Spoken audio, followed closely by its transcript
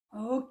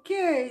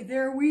Okay,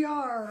 there we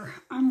are.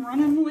 I'm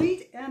running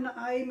late and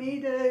I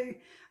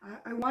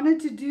wanted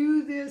to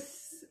do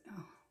this.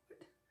 Oh,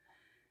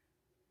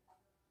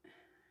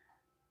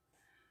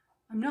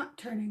 I'm not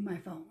turning my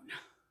phone.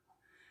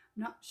 I'm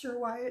not sure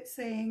why it's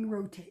saying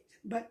rotate.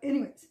 But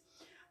anyways,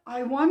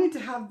 I wanted to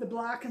have the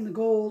black and the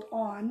gold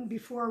on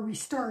before we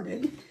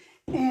started.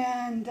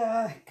 And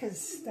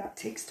because that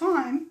takes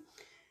time.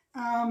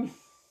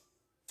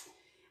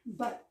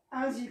 But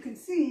as you can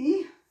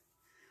see,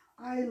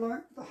 I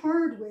learned the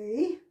hard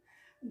way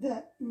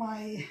that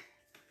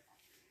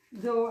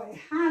though I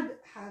had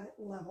it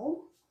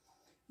level,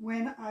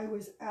 when I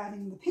was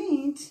adding the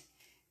paint,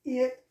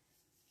 it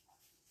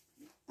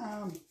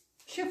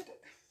shifted.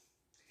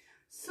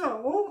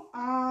 So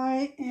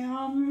I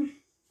am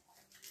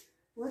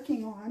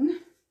working on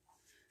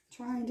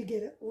trying to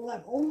get it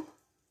level.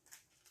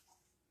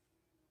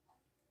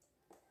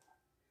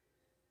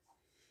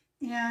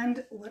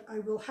 And what I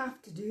will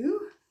have to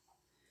do,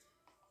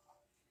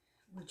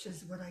 which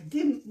is what I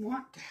didn't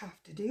want to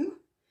have to do,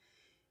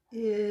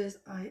 is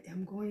I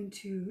am going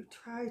to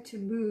try to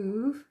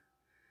move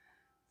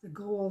the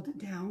gold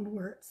down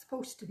where it's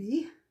supposed to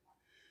be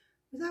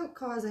without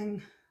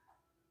causing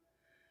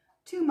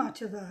too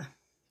much of a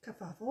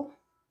kerfuffle.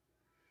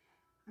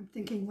 I'm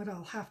thinking what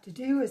I'll have to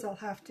do is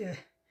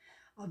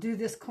I'll do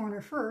this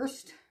corner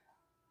first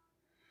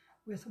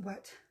with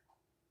what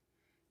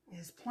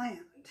is planned.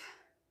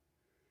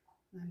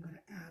 I'm going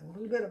to add a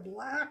little bit of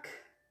black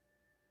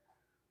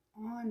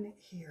on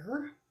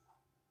here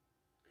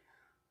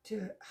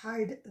to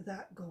hide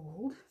that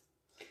gold,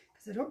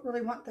 because I don't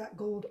really want that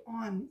gold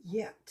on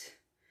yet.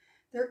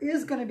 There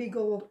is going to be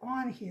gold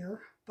on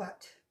here,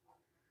 but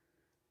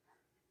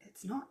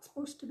it's not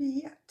supposed to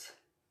be yet.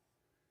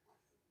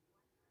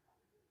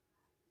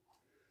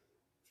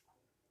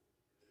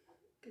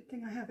 Good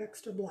thing I have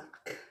extra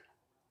black.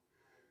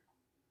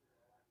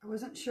 I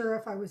wasn't sure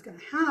if I was going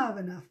to have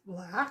enough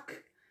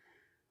black.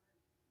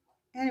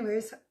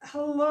 Anyways,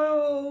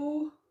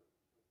 hello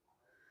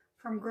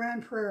from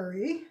Grand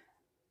Prairie.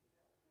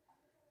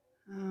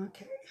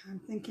 Okay, I'm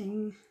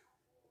thinking,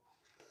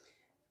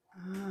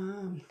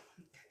 okay.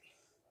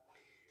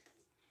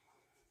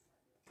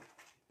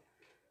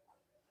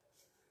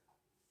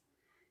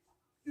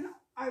 Now,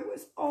 I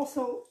was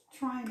also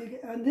trying to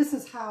get, and this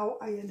is how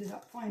I ended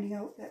up finding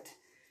out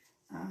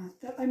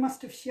that I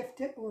must have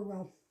shifted, or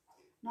well,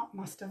 not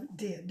must have,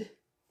 did.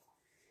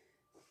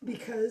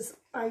 Because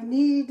I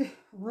need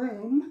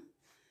room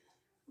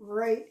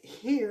right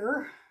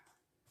here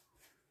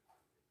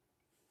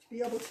to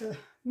be able to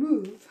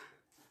move.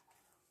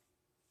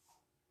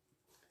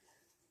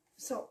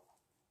 So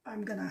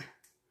I'm gonna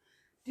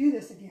do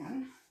this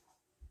again,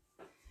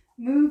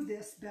 move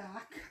this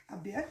back a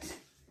bit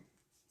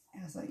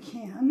as I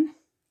can.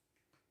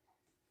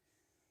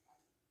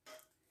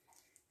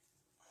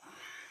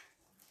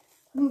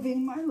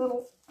 Moving my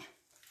little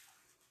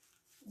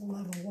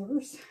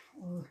levelers,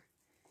 or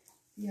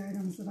the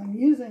items that I'm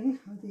using,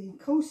 are the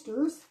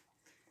coasters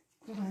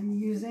that I'm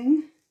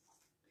using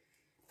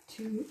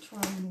to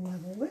try and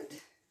level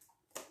it.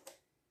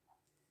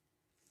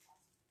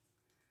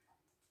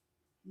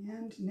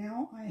 And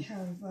now I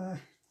have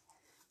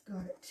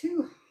got it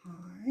too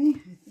high,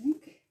 I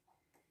think.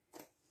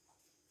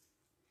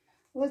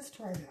 Let's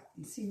try that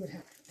and see what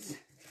happens.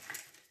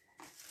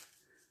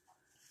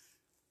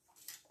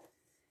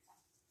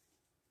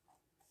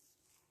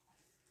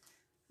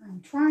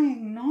 I'm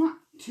trying not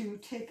to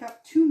take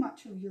up too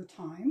much of your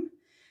time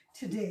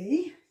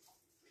today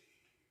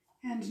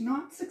and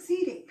not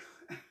succeeding.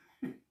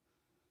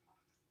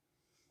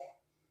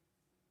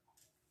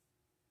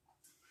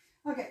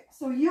 Okay,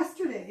 so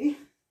yesterday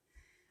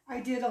I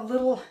did a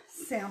little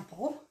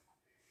sample.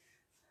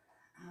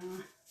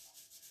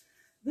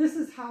 This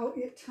is how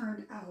it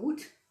turned out,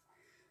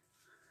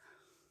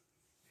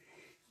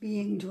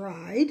 being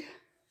dried.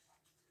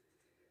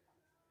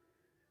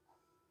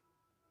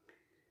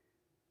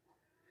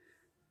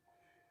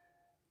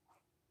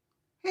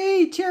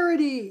 Hey,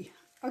 Charity!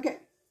 Okay.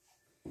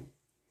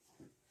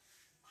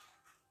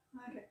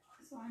 Okay,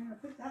 so I'm going to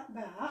put that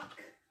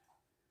back.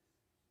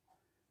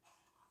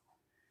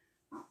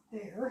 Up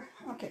there.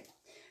 Okay,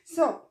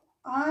 so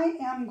I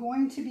am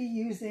going to be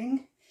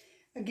using,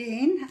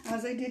 again,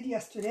 as I did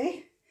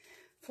yesterday,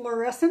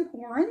 fluorescent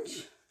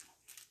orange.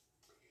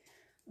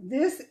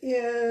 This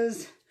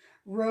is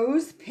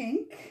rose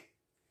pink.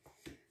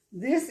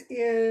 This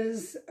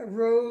is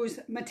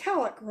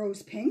metallic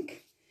rose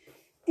pink.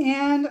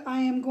 And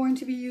I am going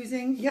to be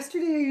using,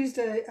 yesterday I used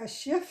a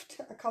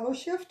color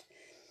shift,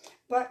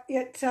 but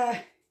it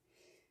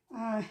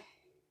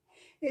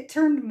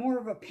turned more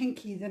of a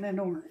pinky than an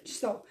orange.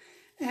 So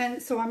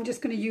I'm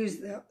just going to use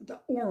the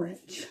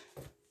orange.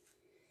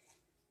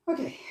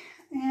 Okay,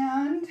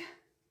 and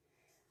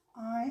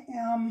I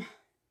am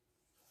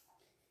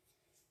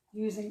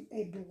using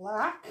a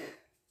black.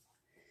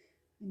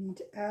 I need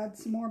to add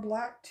some more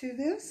black to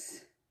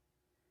this.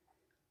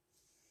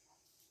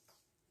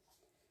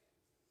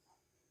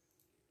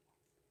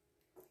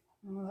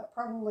 Oh, that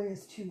probably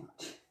is too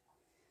much.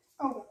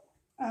 Oh,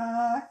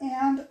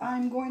 and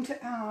I'm going to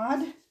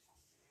add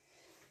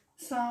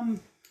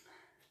some,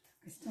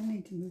 I still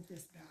need to move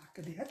this back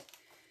a bit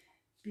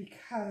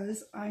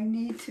because I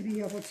need to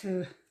be able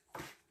to,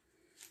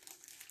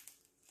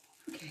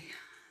 okay,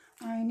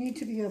 I need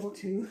to be able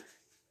to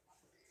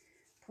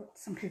put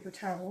some paper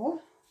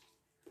towel.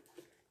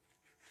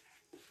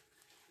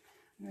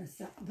 I'm going to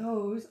set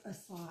those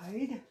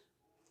aside.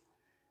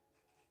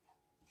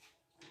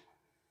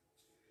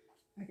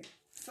 Okay,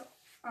 so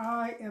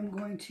I am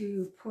going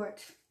to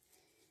put,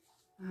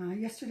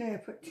 yesterday I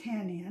put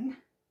 10 in.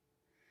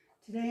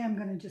 Today I'm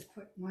going to just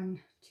put 1,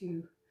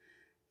 2,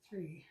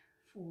 3,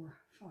 4,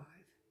 5,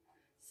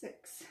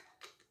 6.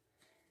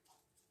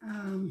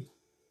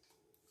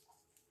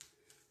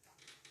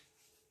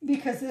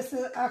 Because this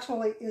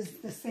actually is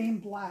the same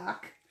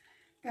black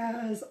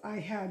as I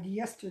had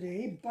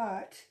yesterday,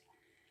 but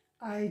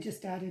I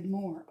just added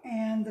more.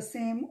 And the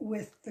same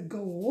with the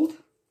gold,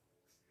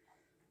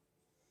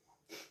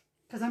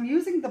 because I'm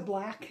using the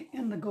black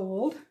and the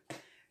gold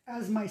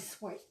as my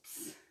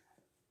swipes.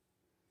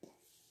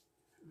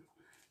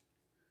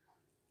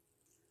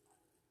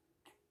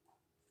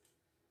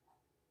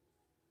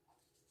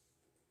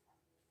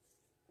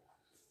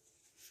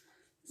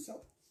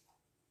 So,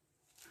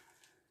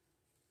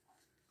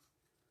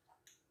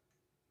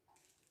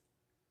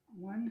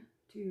 one,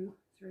 2,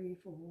 3,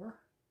 4,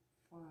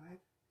 5,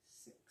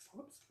 6.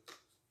 Whoops. I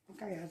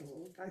think I had a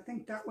little, I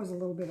think that was a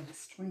little bit of a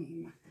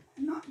stream,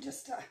 not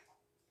just a,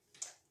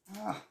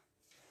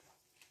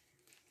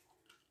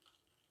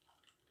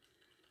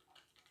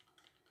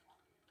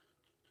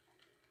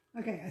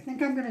 Okay, I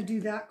think I'm going to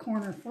do that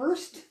corner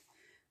first,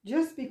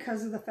 just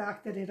because of the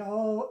fact that it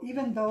all,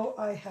 even though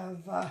I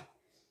have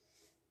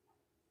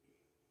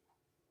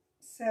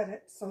set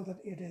it so that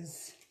it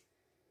is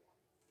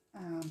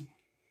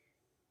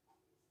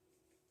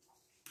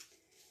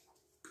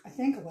I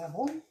think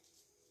level.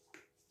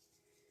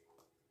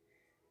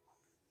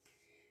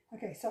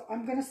 Okay, so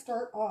I'm going to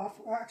start off,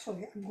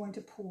 actually I'm going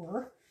to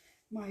pour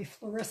my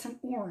fluorescent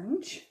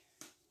orange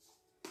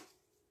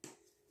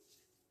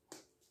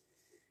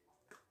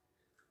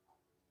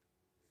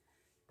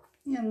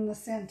in the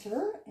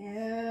center,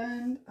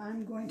 and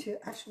I'm going to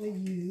actually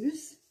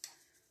use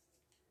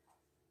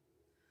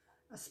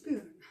a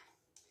spoon.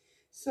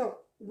 So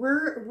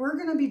we're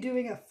going to be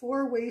doing a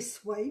 4-way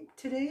swipe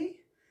today.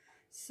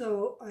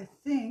 So I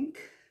think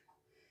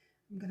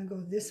I'm going to go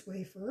this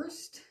way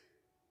first.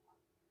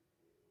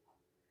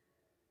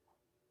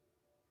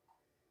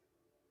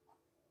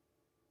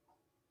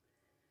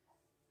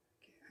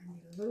 Okay, I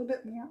need a little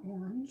bit more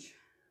orange.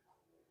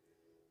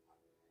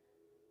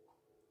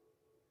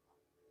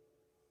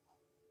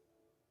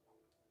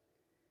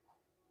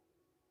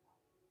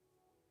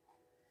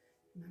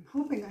 And I'm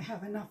hoping I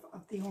have enough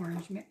of the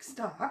orange mixed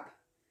up.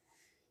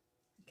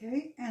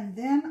 Okay, and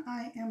then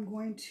I am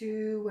going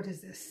to, what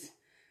is this?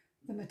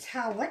 The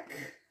metallic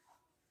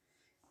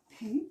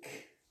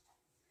pink.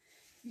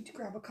 Need to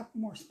grab a couple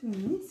more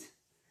spoons.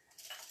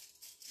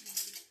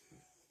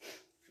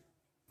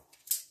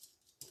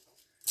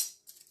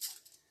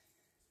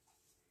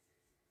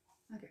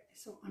 Okay,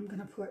 so I'm going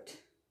to put,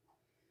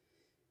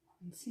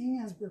 and seeing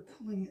as we're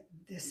pulling it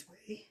this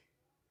way,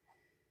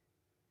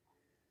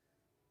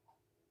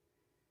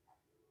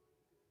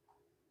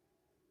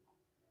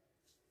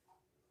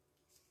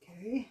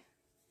 okay,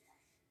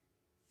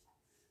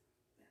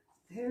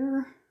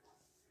 there.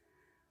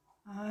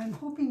 I'm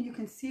hoping you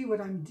can see what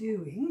I'm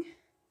doing.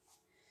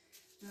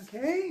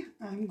 Okay,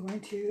 I'm going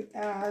to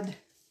add,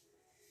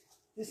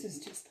 this is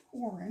just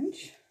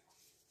orange.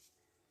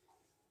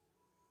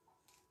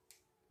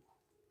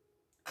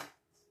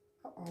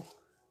 Uh-oh.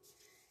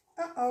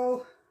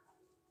 Uh-oh.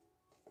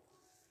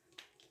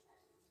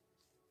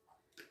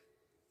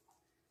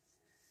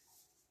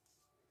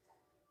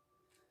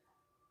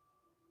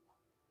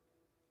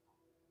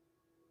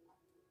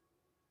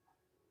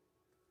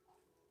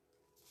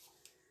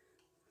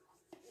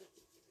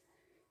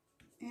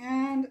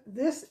 And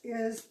this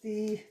is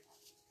the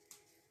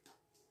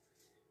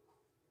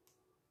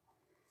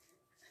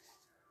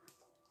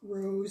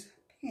rose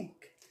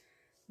pink,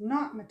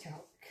 not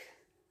metallic.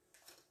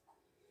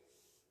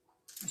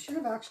 I should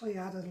have actually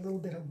added a little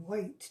bit of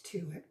white to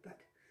it, but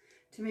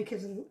to make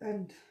it,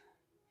 and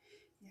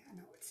yeah,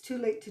 no, it's too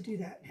late to do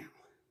that now.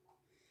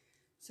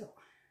 So,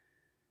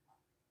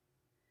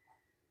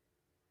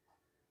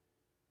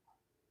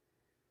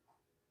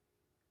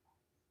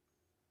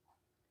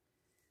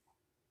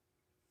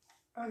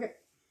 okay,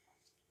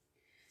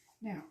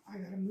 now I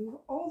gotta move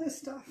all this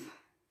stuff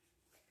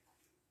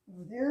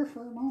over there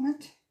for a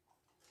moment.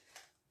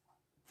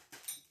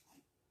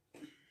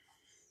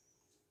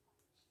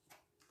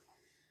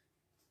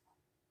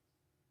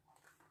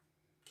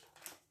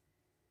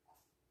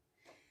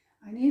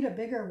 I need a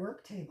bigger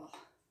work table.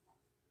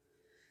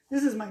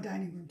 This is my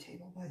dining room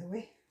table, by the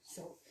way.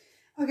 So,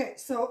 okay,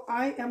 so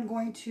I am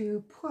going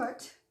to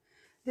put,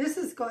 this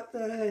has got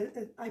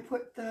the, I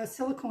put the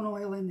silicone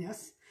oil in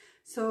this.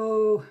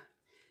 So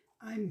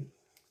I'm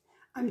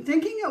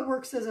thinking it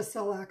works as a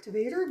cell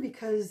activator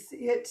because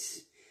it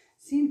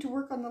seemed to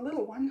work on the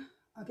little one.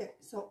 Okay,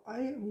 so I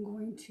am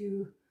going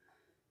to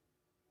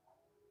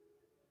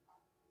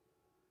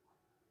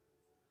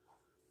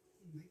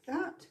like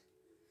that.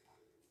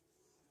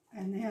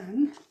 And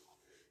then,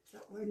 is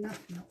that wide enough?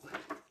 No.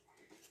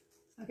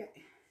 Okay,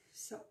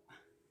 so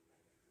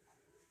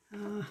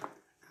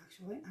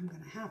actually I'm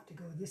going to have to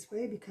go this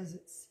way because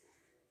it's,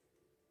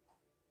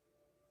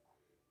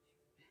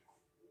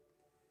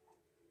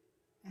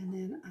 and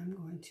then I'm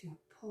going to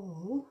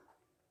pull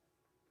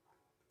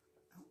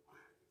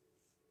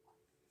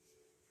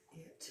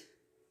it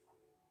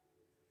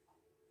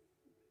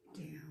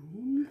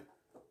down,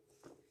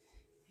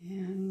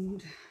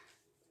 and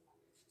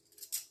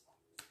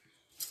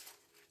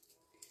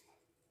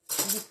I'm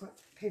going to put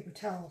paper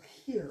towel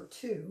here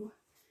too,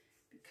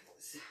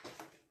 because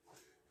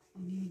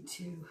you need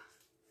to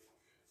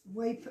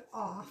wipe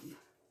off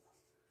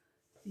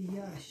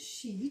the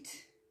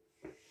sheet.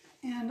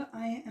 And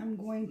I am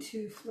going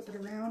to flip it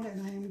around,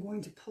 and I am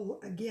going to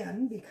pull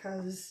again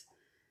because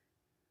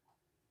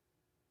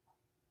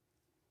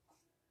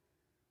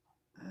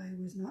I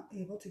was not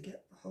able to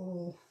get the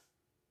whole,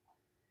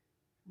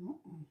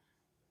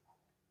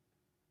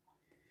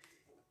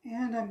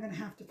 and I'm going to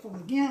have to pull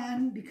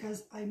again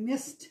because I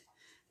missed,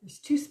 there's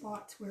two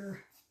spots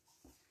where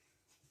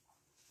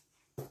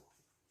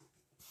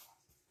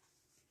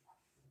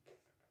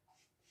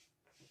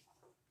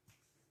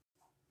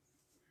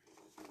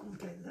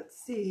okay, let's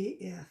see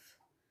if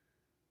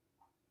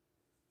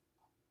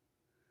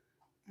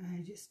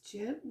I just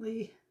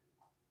gently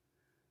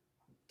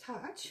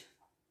touch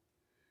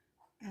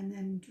and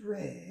then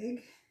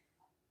drag.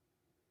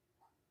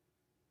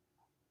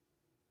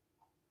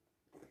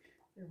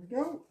 There we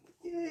go.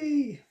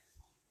 Yay!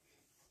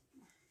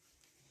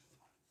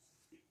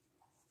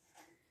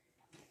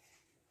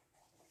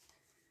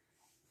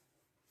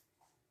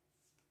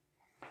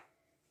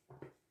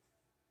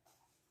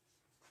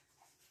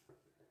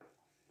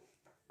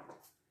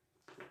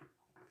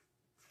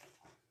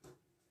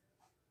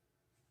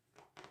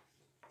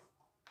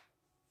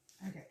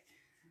 Okay,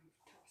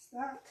 toss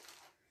that.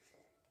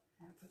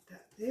 I'll put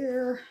that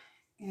there,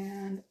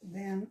 and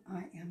then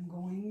I am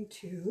going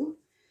to,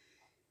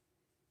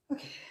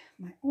 okay,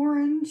 my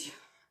orange,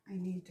 I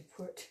need to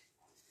put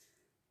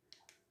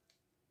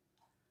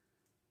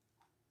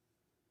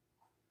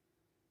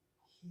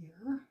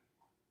here.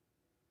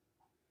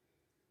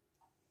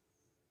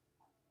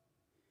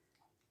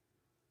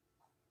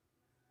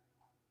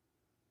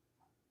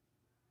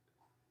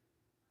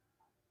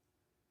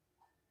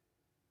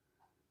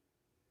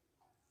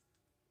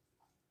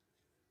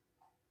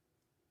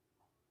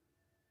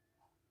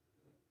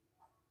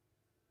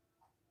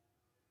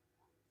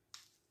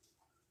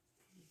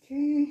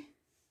 Okay,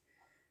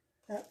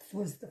 that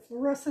was the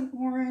fluorescent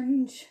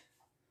orange.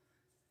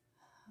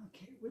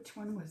 Okay, which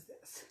one was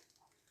this?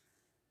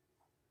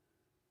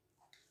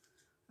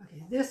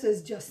 Okay, this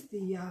is just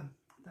the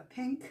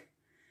pink,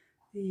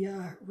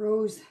 the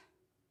rose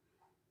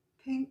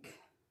pink.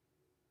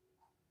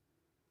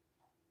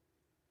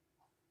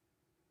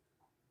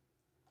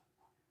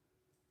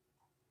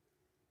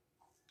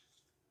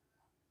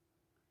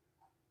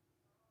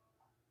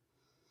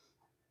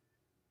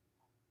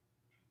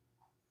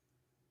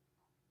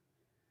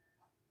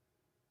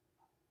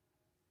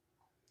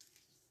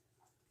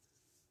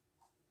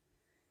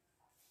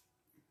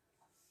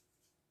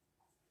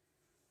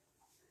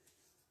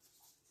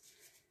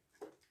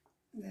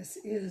 This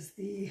is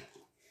the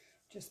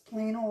just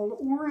plain old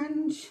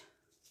orange.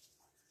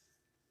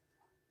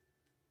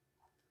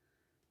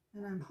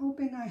 And I'm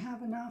hoping I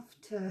have enough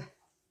to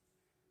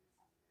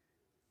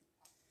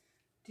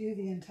do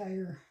the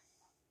entire.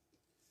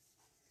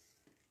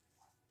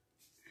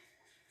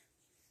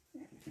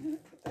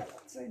 Put that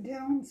upside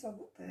down so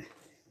that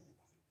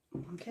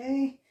the,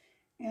 okay.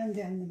 And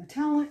then the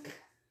metallic.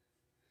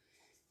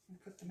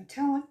 And put the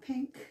metallic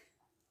pink.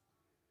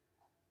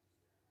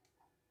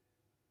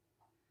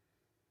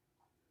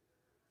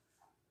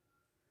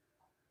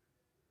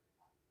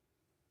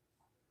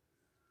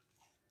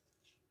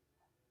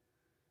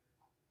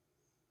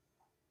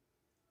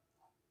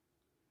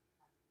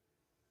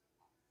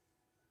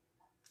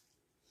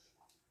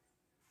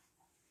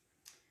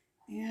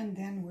 And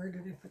then where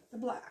did I put the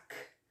black?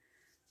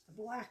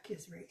 The black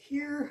is right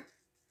here.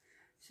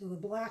 So the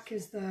black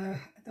is the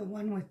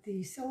one with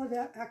the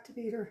silhouette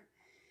activator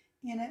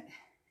in it.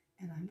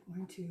 And I'm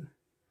going to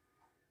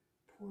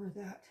pour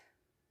that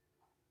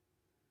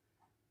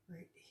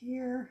right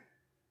here.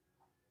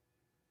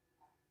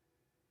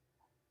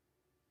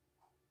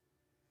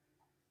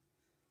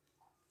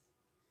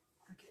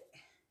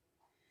 Okay,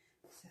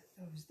 set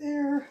those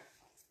there.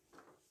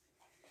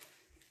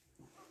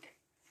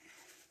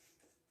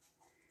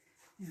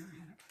 Now I'm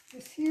going to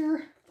put this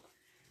here.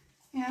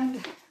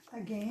 And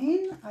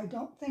again, I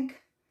don't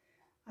think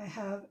I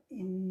have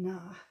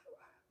enough.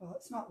 Well,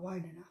 it's not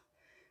wide enough.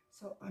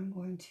 So I'm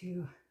going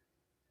to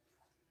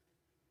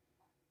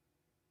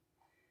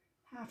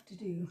have to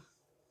do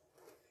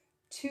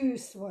 2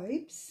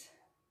 swipes.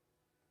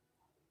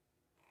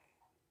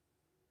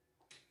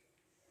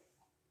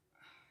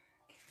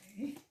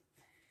 Okay.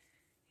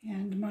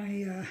 And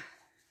my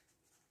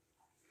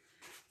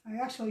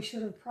actually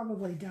should have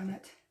probably done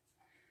it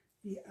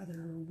the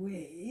other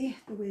way,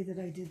 the way that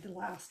I did the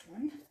last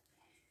one.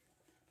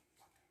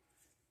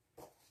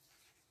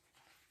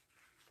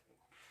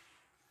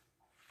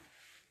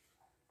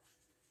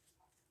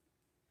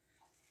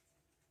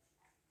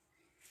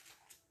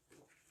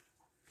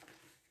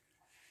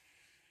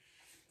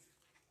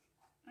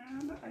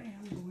 And I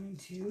am going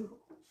to,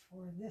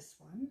 for this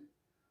one,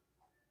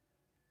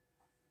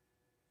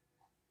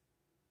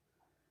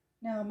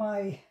 now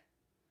my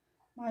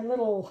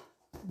little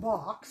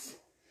box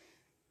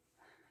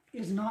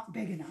is not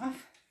big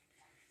enough.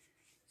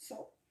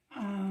 So,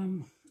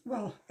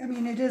 well, I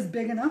mean, it is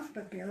big enough,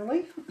 but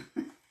barely.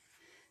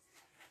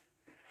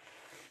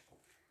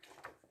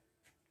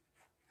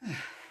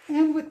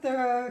 And with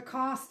the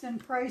cost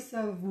and price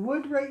of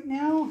wood right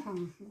now,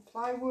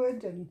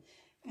 plywood and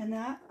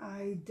that,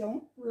 I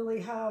don't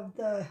really have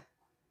the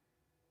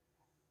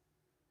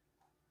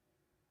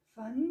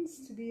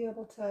funds to be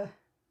able to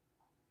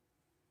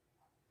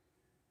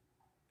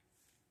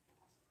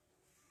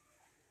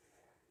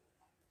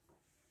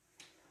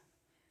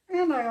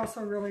and I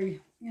also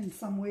really, in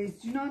some ways,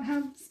 do not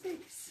have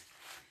space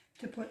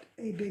to put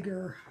a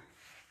bigger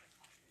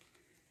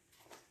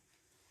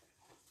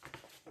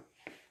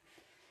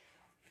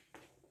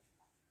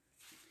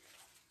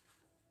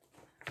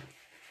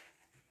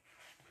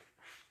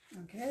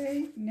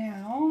okay,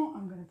 now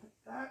I'm going to put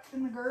that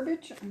in the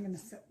garbage. I'm going to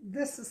set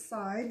this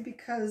aside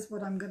because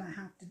what I'm going to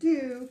have to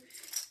do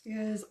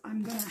is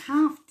I'm going to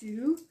have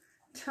to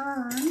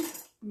turn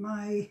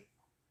my,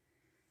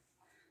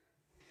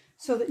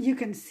 so that you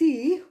can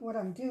see what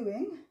I'm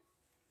doing,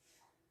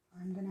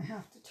 I'm going to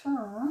have to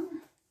turn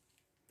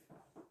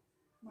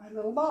my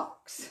little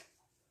box.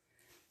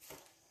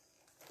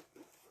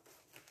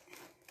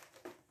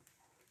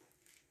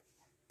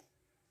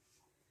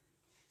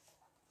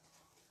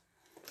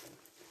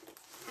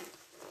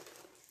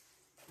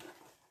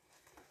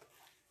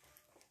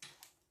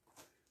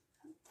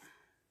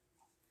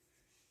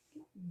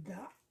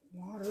 That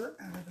water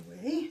out of the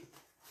way.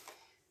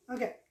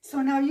 Okay,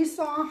 so now you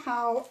saw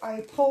how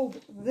I pulled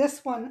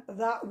this one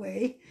that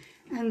way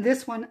and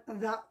this one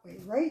that way,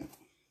 right?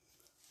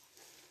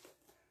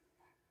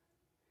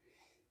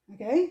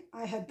 Okay,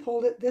 I had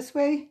pulled it this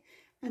way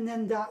and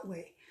then that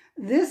way.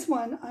 This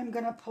one I'm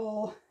going to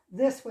pull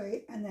this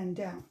way and then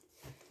down.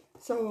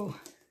 So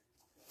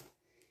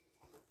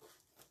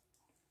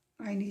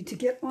I need to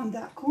get on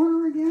that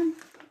corner again,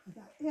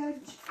 that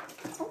edge.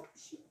 Oh,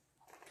 shoot.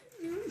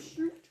 Oh,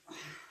 shoot.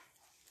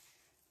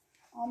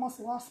 Almost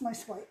lost my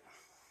swipe.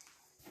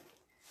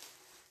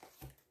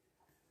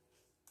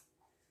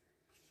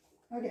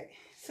 Okay,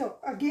 so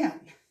again,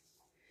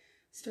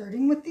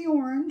 starting with the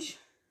orange.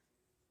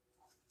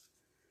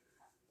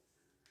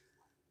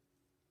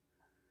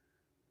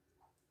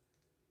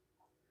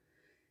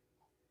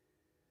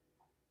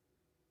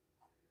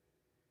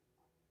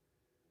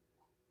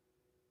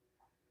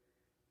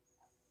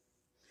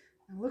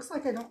 It looks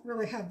like I don't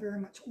really have very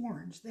much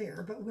orange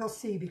there, but we'll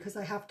see because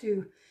I have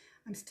to,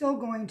 I'm still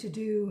going to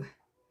do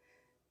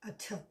a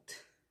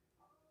tilt.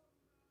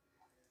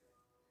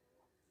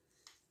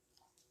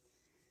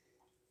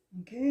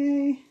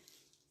 Okay.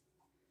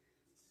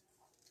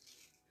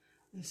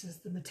 This is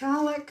the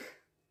metallic.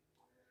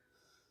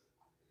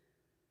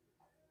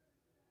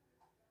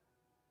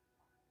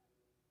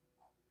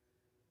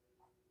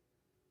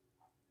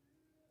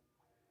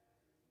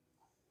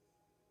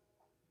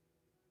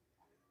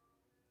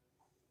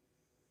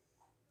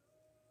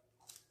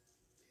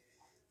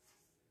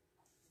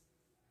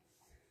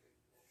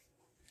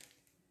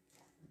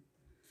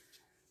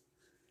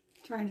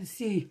 Trying to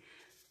see,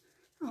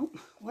 oh,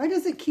 why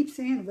does it keep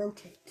saying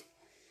rotate?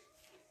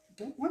 I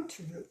don't want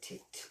to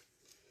rotate.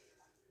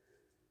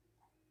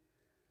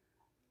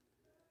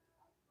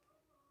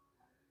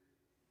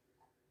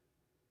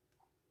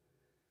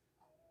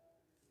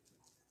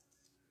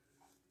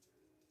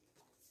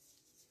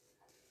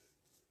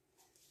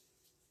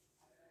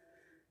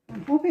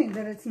 I'm hoping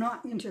that it's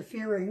not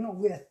interfering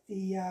with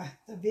the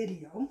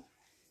video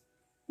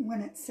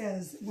when it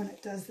says, when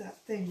it does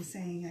that thing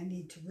saying I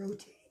need to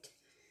rotate.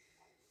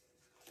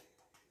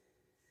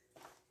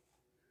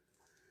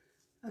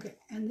 Okay,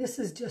 and this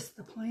is just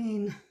the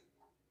plain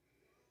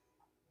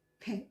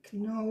pink,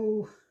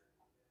 no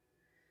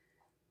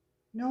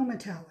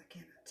metallic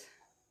in it.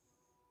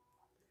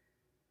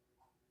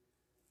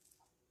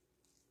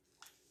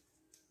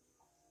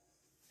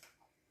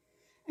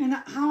 And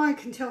how I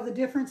can tell the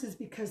difference is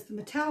because the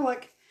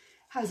metallic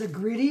has a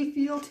gritty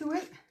feel to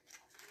it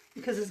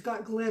because it's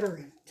got glitter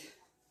in it.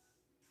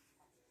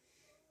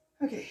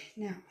 Okay,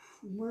 now,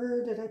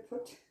 where did I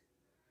put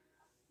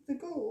the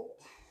gold?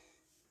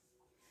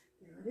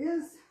 There it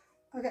is.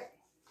 Okay,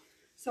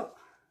 so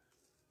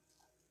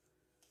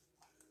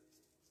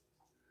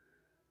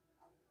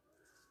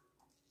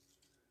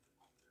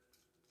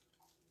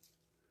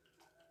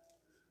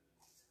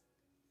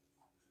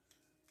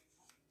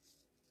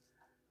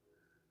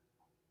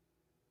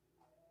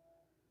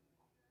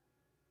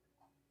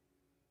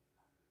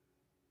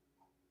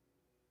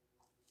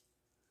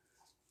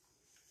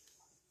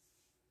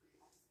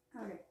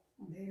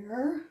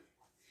there.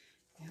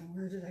 Now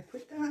where did I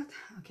put that?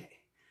 Okay.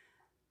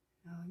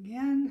 Now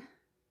again,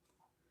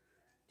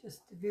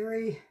 just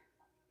very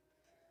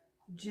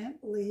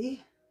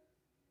gently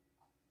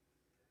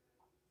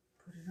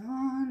put it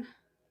on,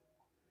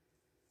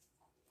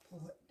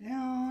 pull it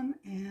down,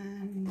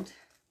 and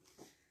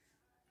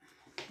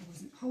I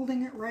wasn't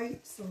holding it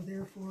right, so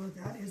therefore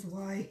that's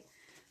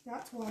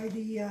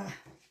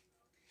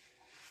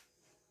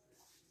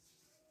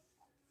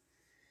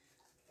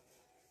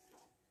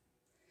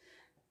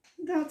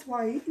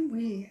why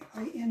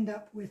I end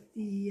up with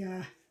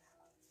the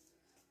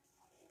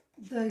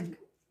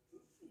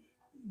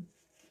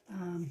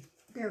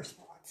bare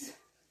spots.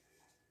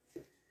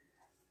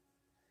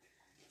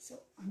 So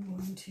I'm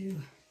going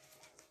to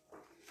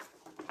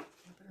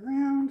flip it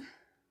around.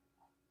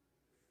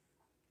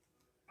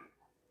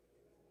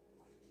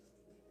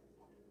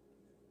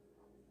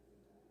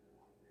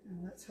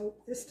 And let's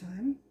hope this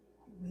time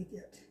we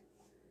get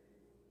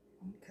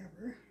and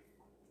cover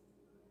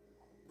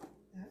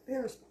that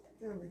bare spot.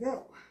 There we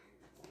go.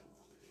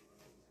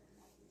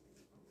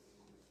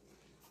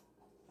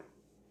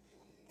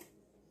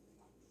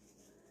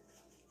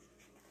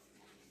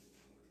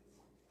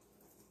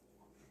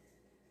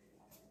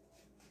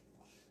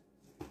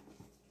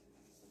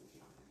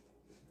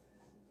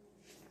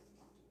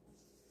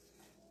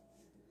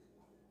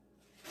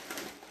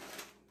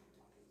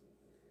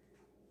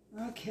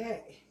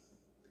 Okay,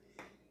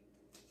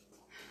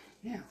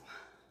 now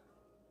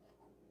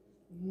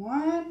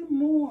one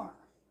more.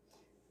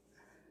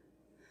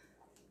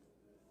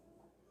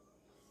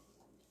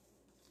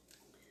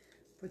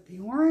 Put the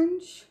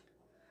orange,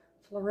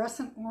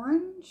 fluorescent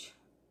orange.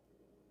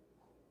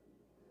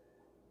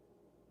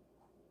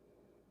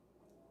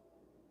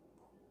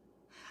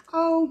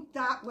 Oh,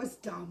 that was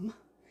dumb.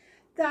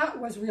 That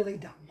was really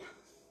dumb.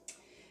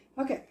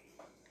 Okay,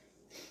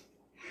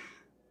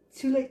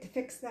 too late to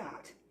fix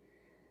that.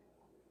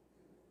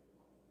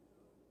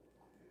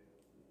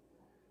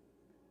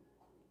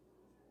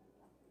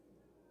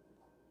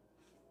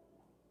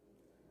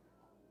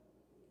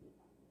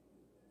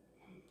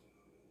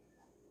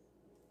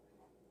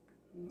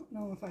 I don't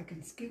know if I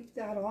can scoop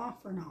that off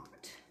or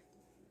not,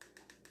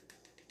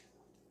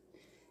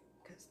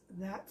 because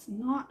that's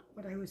not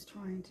what I was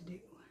trying to do.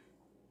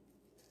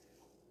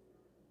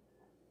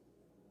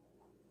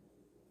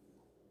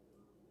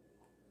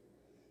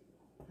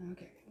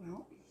 Okay,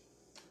 well,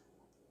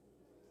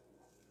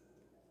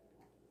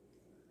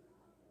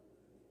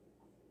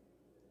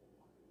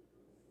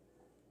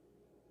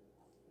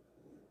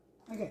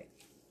 okay,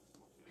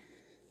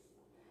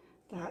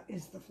 that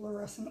is the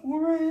fluorescent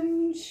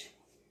orange.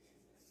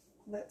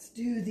 Let's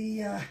do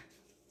the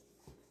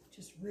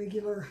just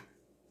regular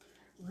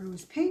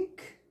rose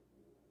pink.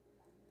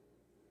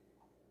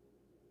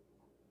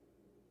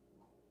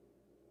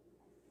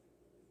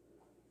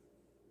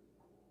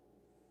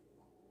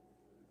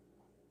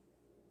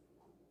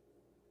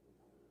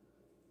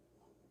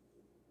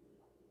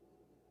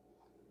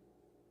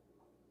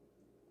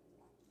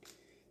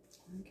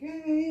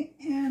 Okay,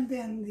 and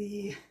then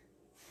the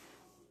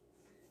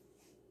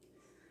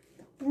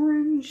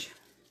orange.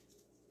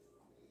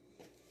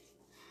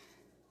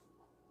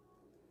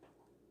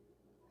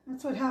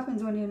 That's what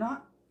happens when you're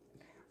not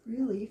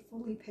really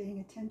fully paying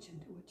attention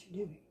to what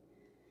you're doing.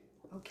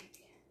 Okay.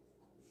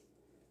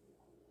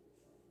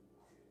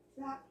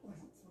 That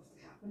wasn't supposed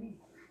to happen either.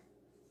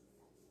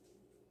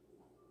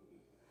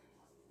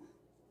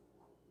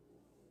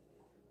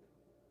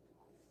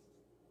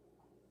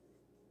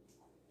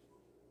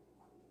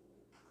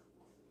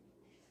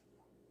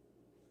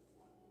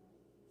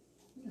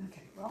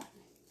 Okay, well,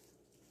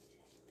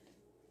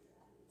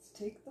 let's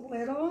take the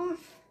lid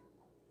off.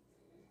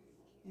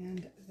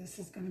 And this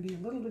is going to be a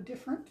little bit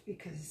different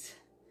because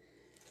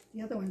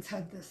the other ones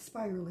had the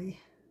spirally.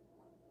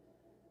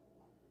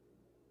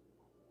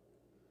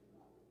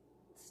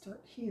 Let's start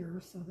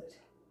here so that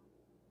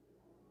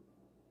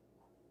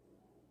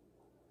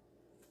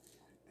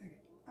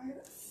I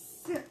gotta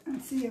sit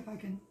and see if I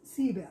can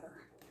see better.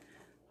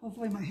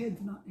 Hopefully my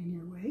head's not in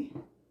your way.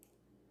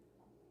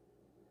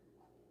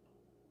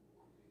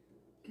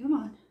 Come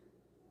on.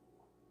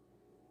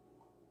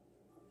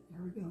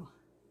 There we go.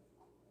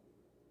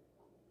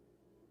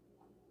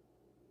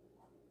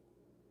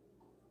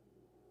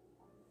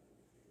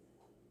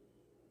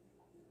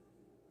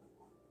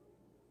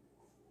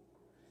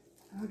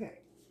 Okay.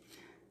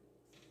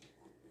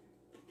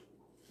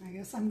 I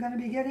guess I'm going to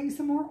be getting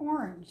some more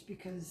orange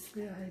because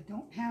I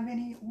don't have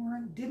any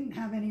orange, didn't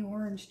have any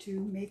orange to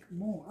make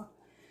more.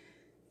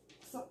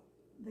 So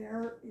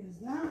there is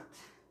that.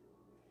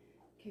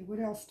 Okay, what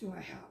else do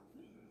I have?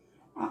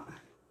 I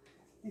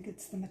think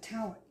it's the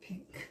metallic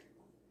pink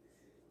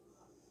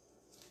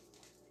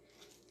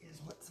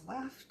is what's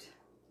left.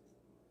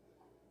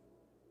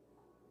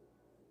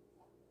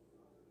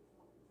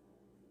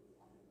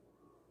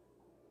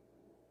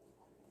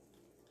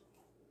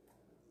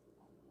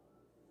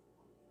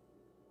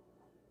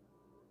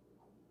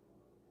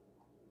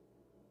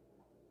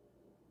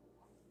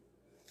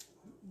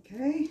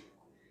 Okay,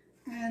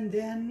 and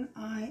then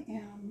I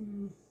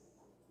am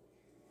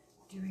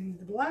doing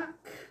the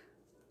black.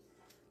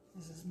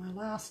 This is my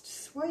last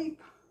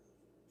swipe.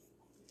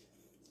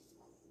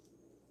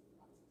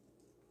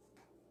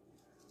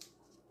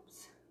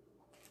 Oops.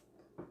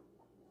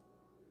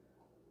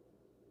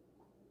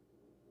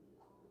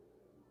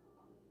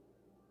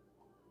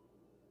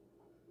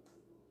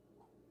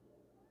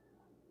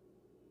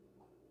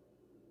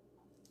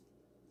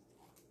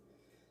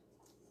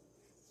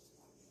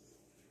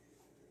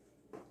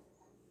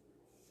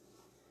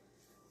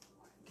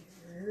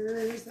 There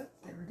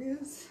it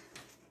is.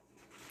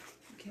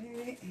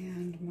 Okay,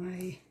 and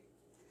my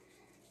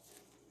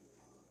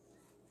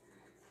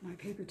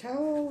paper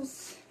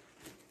towels,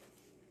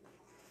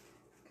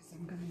 because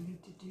I'm going to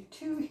need to do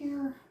 2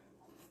 here.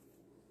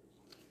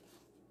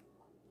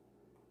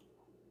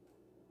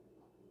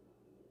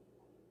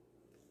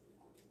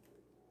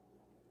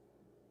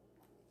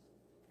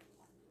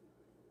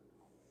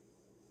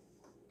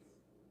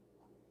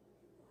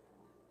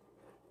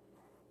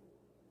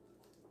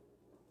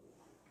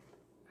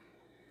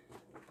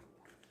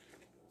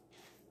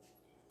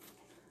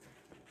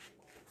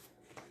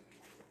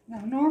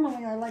 Now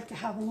normally I like to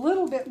have a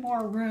little bit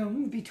more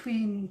room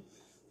between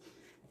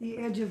the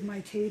edge of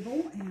my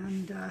table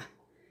and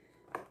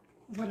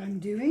what I'm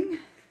doing,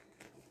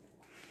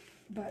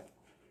 but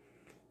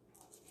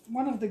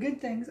one of the good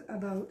things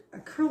about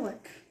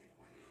acrylic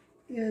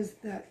is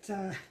that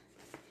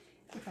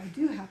if I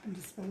do happen to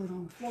spill it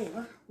on the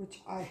floor,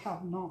 which I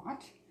have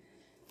not,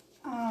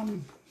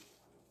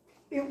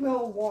 it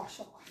will wash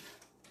off.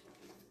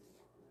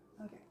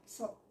 Okay,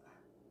 so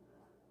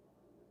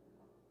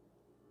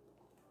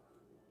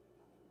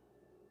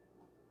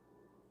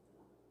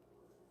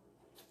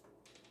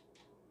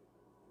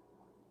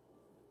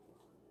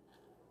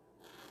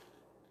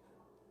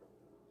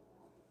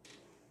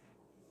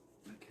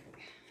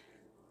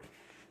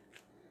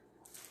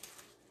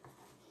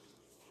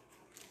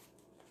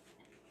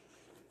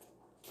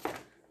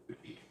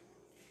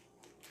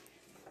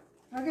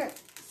okay,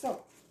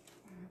 so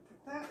I'm going to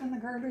put that in the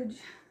garbage,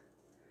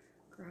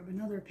 grab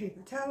another paper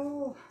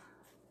towel.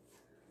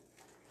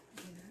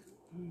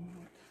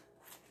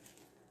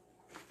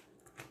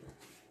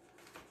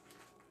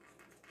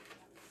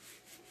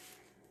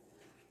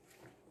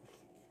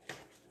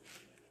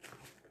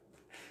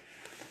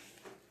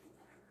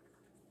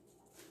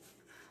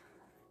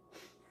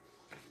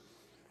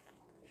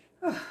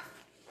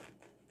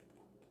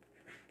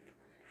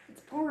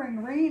 It's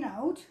pouring rain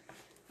out.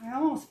 I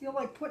almost feel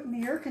like putting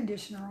the air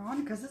conditioner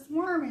on because it's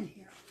warm in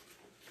here.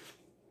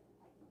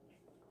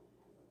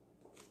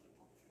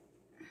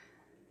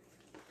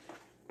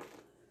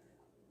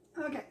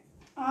 Okay,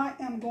 I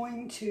am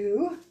going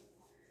to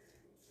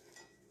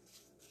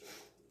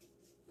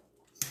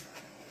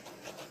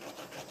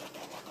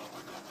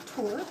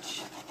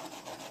torch.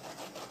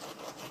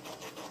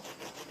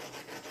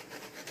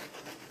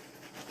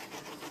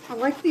 I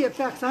like the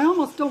effects. I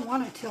almost don't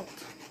want to tilt,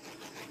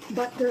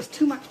 but there's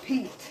too much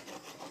paint,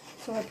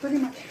 so I pretty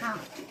much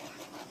have to.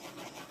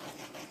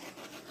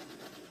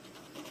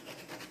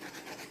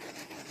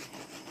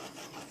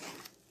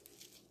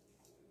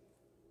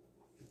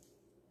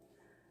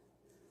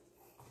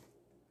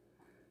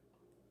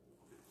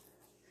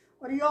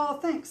 What do you all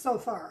think so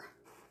far?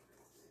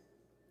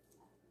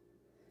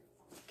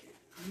 Okay,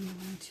 I'm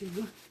going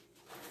to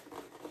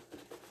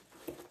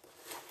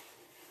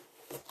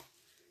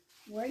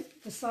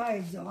wipe the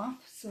sides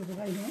off so that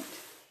I don't,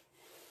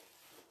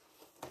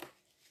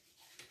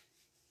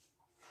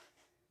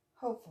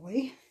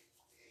 hopefully.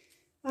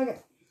 Okay,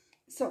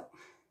 so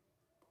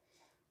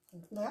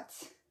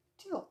let's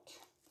tilt.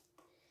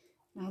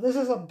 Now this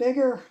is a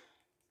bigger,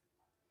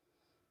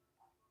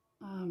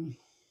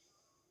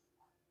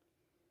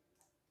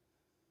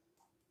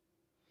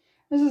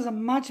 this is a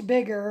much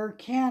bigger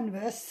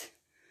canvas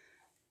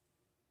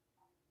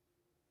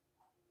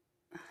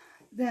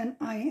than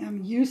I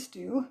am used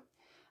to,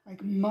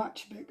 like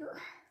much bigger.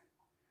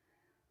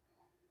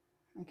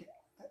 Okay,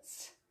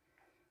 let's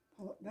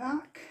pull it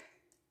back.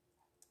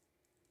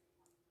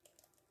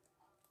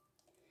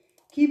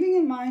 Keeping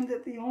in mind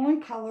that the only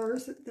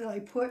colors that I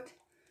put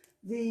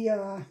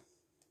the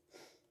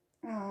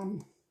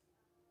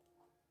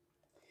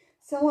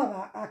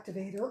saliva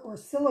activator or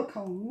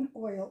silicone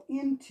oil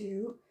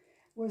into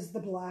was the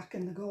black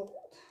and the gold.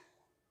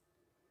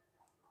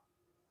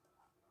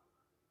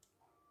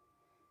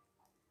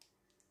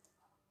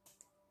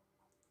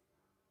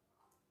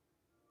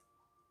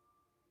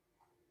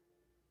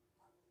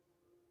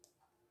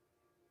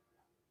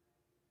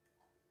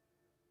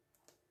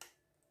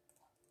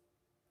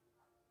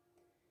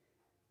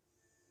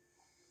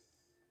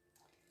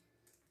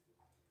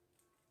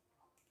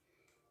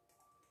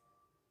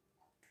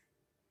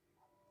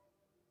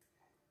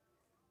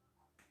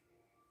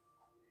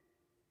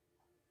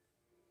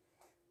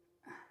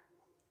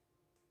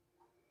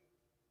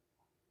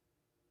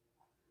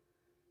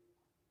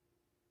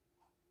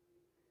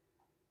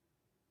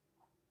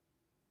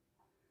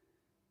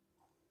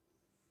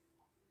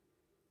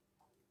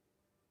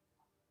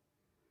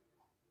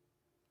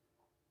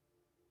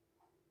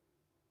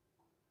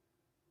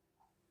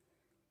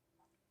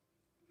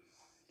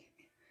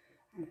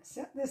 I'm going to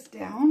set this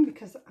down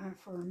because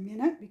for a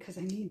minute because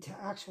I need to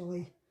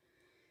actually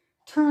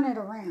turn it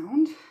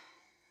around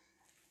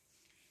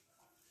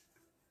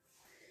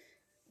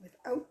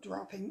without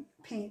dropping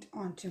paint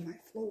onto my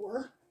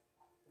floor.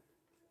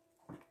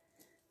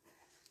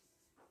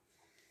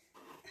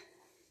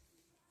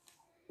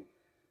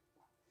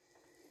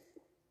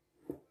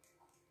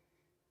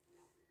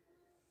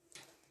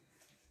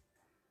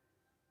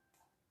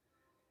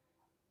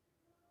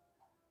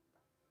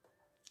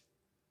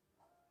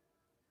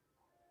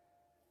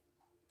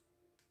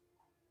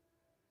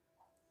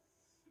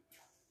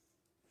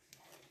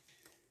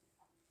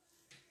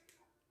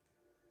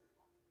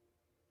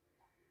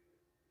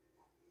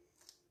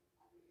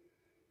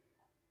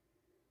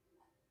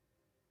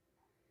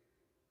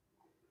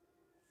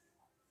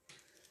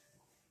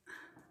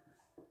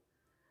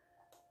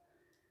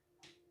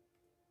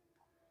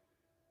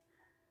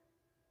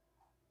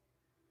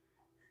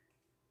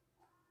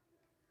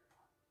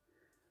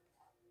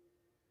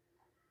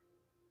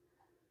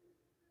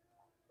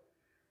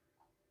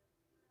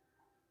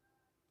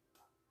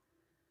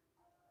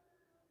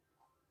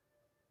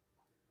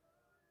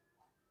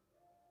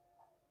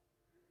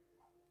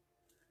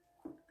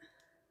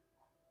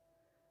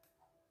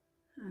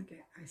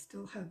 Okay, I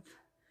still have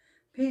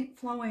paint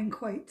flowing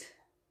quite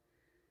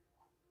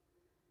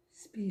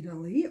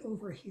speedily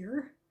over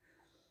here.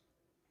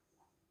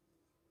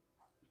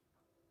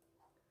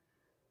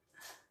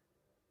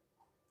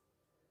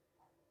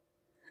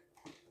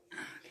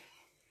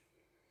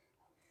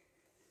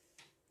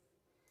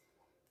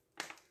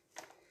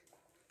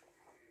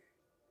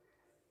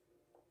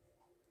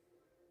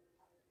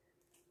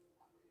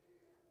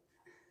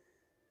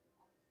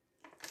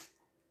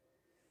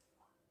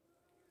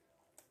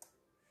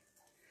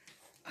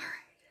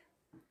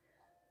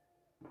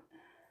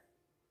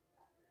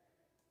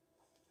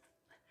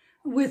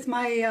 With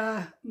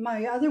my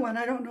my other one,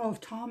 I don't know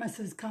if Thomas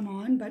has come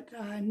on, but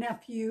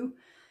nephew,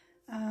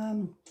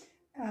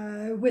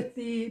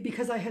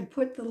 because I had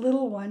put the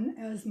little one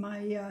as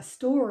my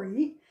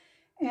story,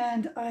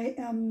 and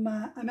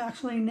I'm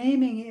actually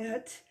naming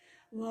it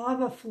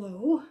Lava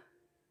Flow.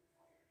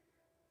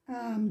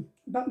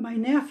 But my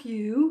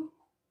nephew,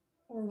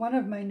 or one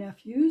of my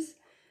nephews,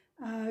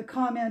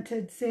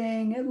 commented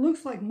saying it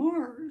looks like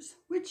Mars,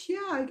 which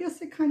yeah, I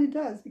guess it kind of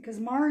does, because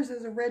Mars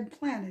is a red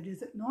planet,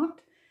 is it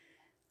not?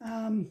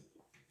 Okay.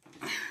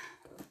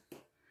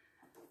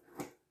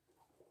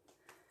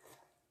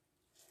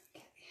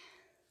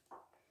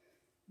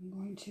 I'm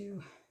going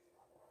to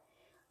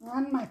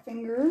run my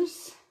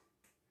fingers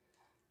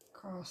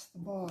across the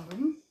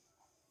bottom,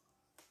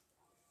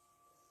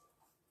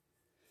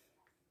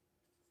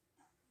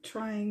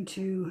 trying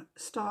to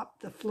stop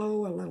the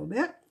flow a little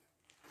bit,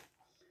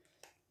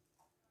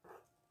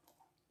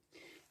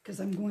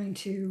 because I'm going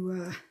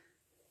to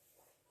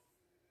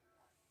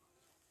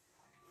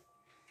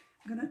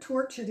I'm going to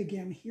torch it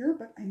again here,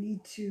 but I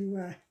need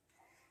to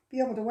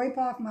be able to wipe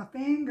off my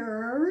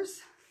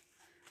fingers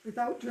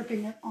without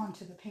dripping it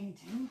onto the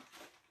painting.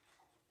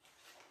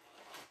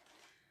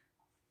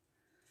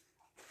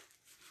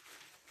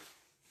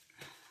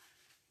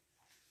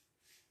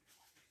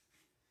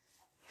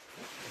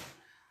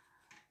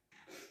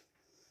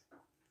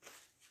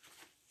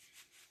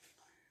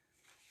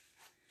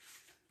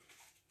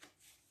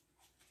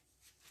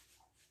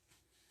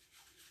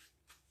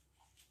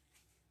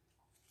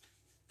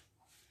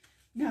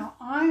 Now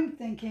I'm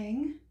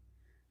thinking,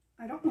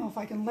 I don't know if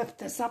I can lift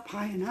this up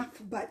high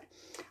enough, but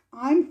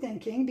I'm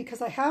thinking,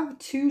 because I have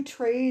two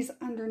trays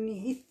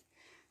underneath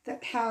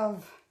that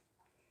have,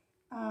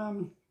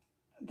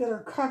 that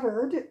are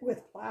covered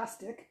with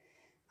plastic,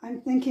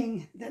 I'm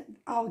thinking that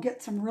I'll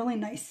get some really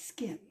nice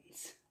skins.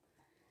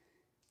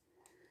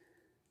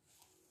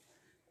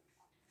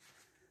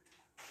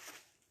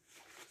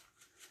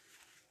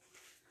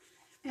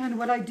 And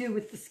what I do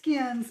with the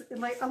skins,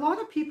 like a lot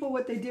of people,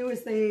 what they do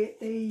is they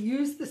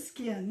use the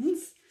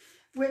skins,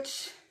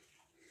 which,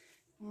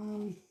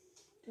 do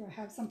I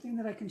have something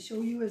that I can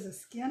show you as a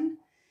skin?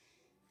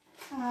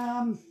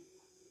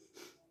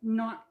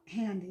 Not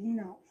handy,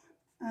 no.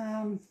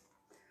 A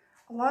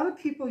lot of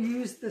people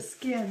use the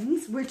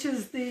skins, which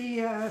is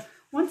the,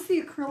 once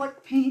the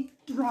acrylic paint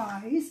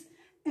dries,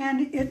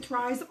 and it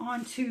dries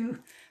onto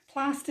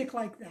plastic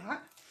like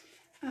that,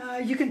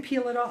 you can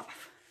peel it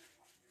off.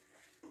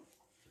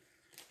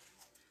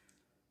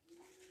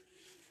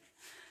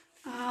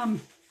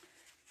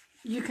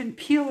 You can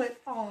peel it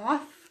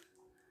off,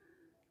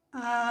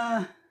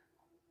 and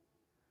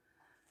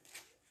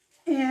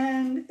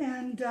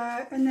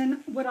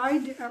then what I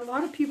do, a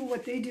lot of people,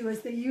 what they do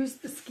is they use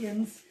the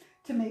skins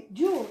to make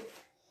jewelry.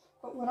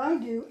 But what I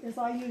do is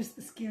I use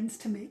the skins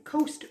to make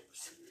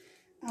coasters.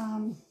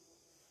 That's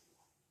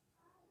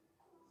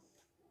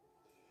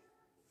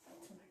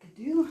what I could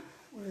do.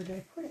 Where did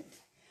I put it?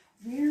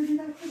 Where did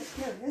I put it?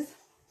 There it is.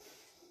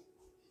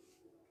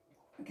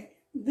 Okay,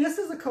 this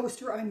is a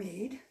coaster I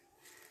made.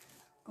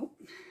 Oh,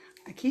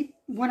 I keep,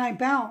 when I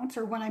bounce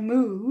or when I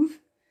move.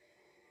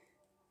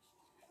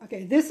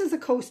 Okay, this is a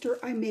coaster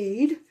I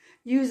made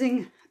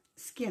using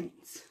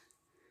skins.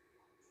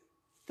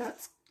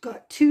 that's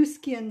got two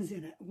skins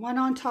in it, one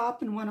on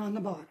top and one on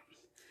the bottom.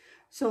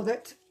 So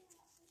that,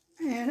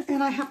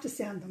 and I have to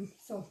sand them,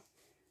 so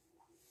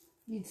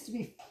needs to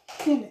be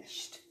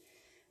finished.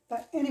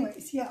 But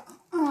anyways, yeah.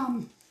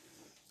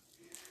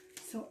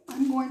 So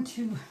I'm going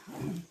to,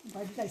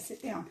 why did I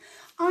sit down?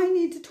 I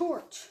need to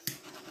torch.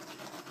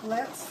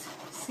 Let's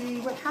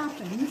see what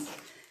happens.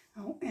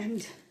 Oh,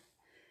 and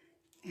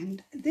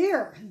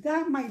there,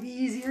 that might be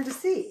easier to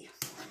see.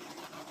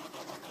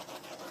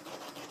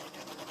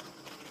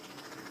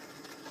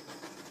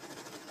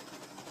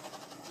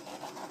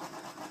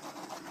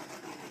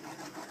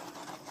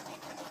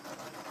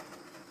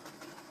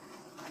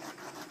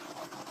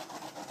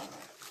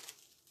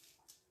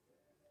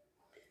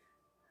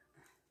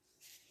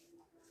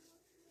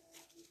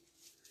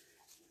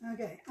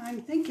 Okay,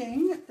 I'm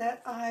thinking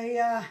that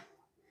I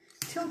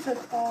tilted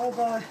all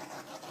the,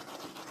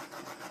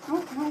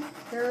 oh no,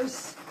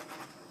 there's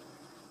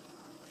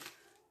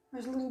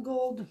little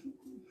gold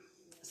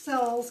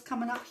cells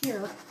coming up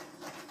here.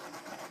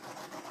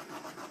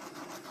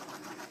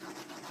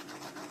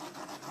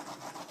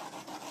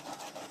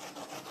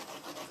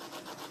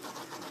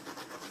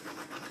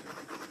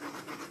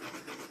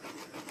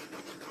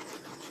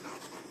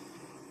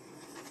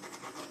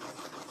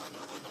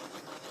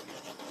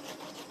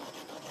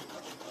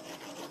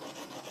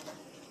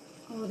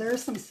 Oh,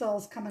 there's some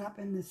cells coming up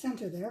in the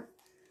center there.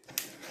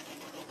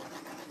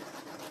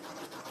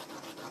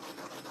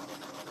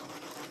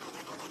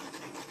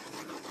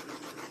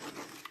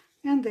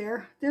 And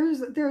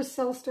there's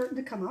cells starting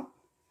to come up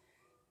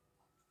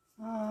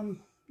in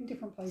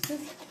different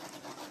places.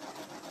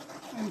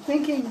 I'm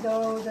thinking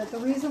though that the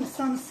reason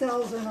some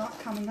cells are not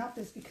coming up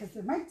is because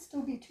there might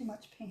still be too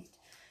much paint.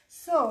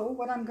 So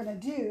what I'm going to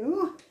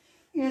do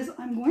is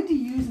I'm going to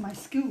use my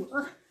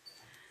skewer.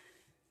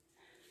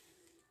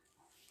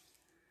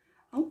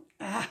 Oh,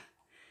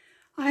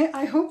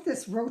 I hope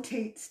this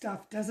rotate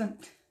stuff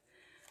doesn't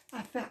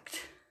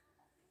affect.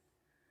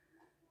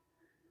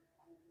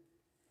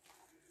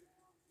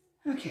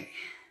 Okay.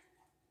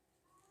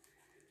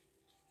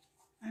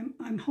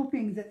 I'm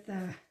hoping that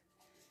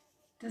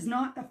does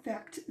not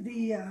affect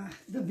the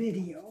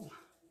video,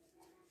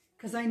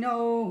 because I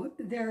know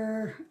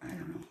I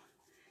don't know.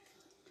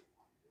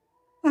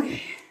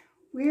 Okay,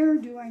 where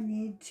do I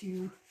need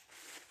to?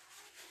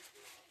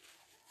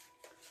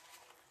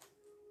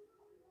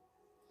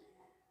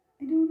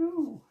 I don't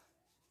know.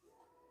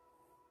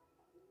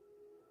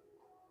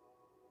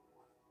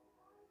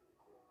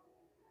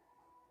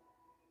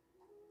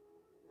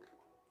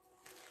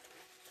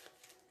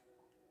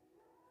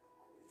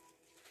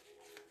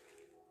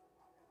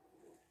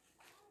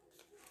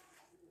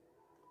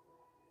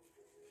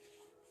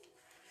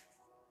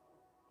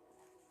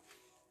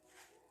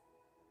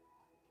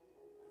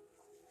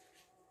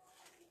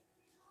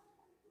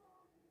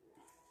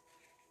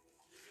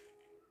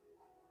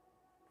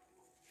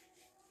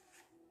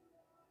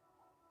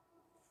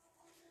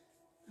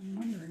 I'm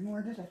wondering,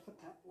 where did I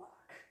put that black?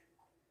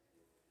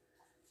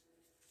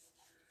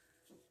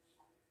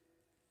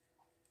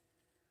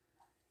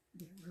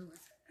 Yeah, where was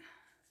it?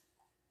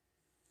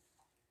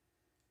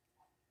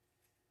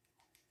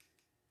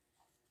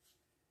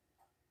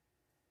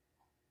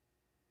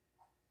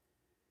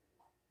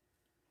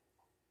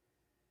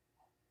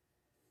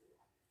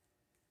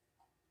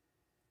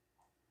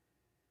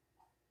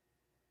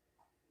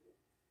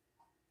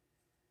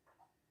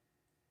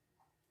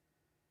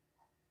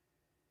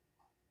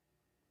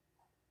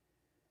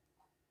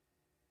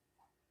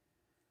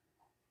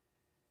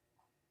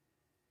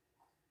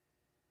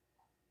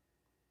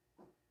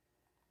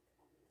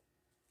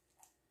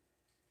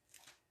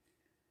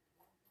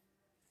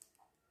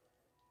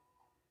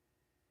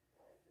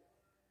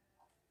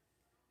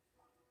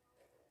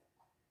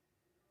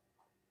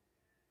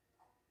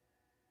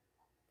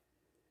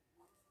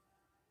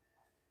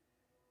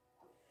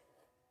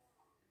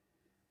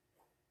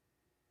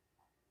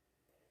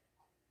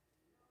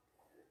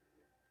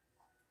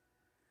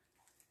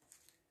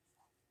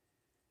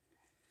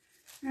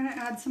 I'm going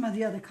to add some of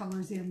the other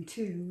colors in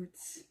too.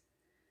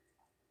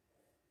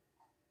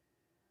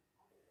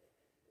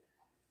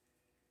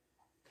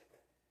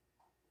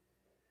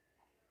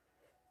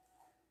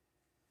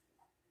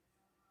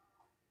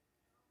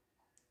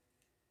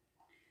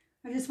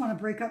 I just want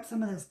to break up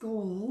some of this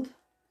gold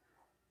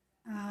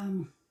a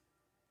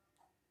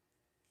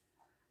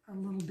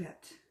little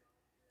bit.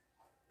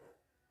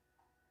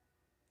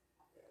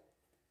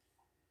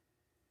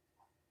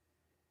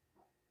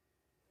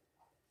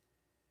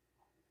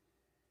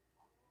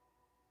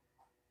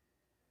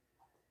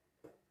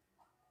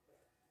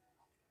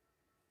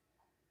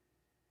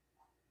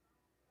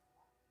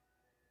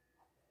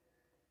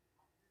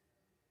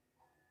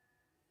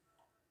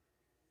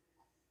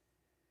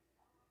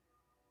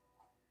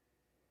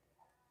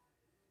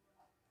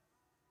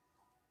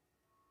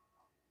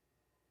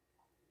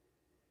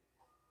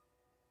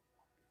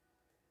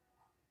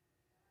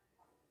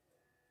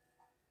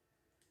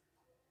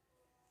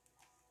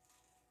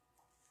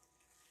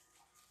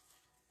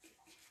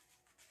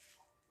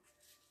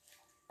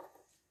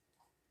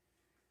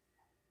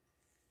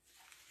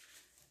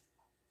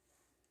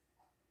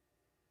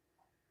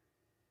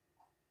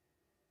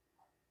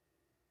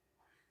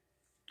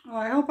 Oh,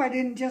 I hope I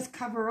didn't just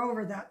cover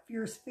over that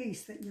fierce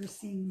face that you're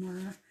seeing,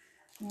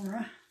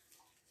 Maura.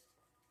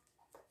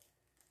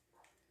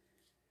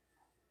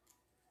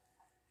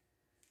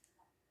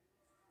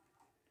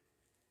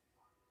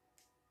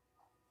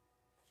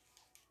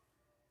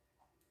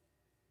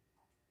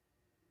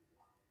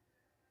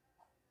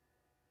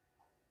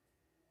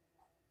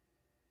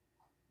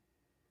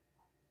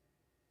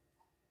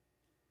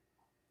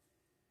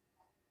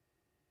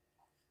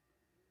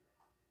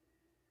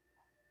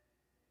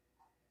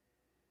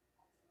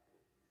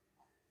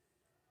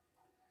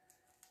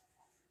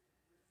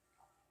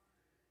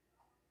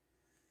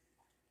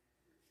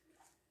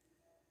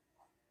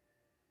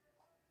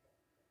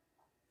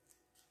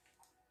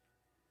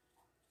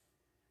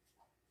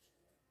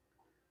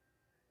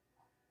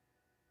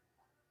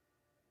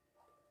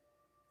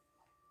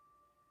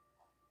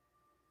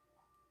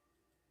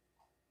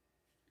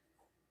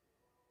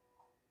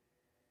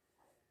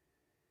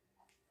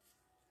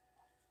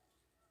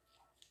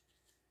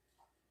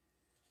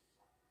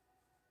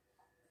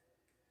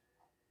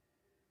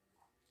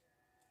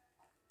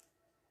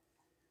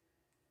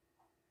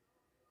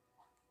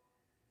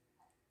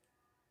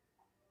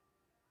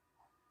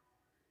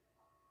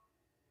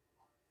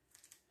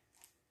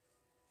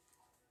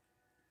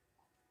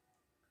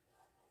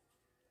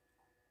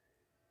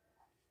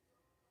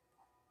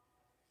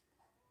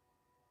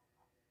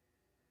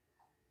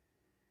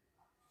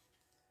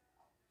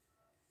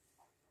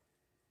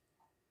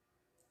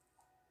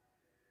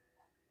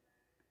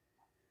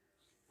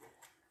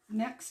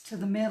 Next to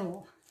the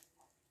middle.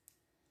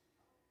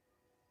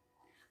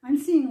 I'm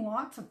seeing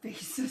lots of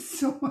faces,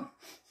 so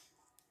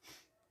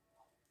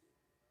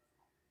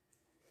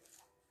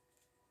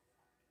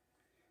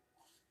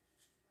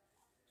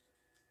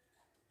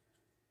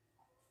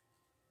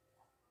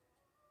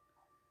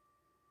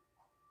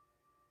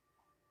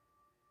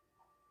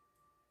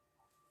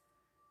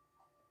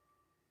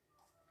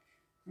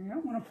I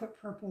don't want to put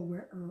purple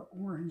where, or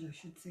orange, I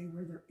should say,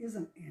 where there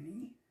isn't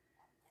any.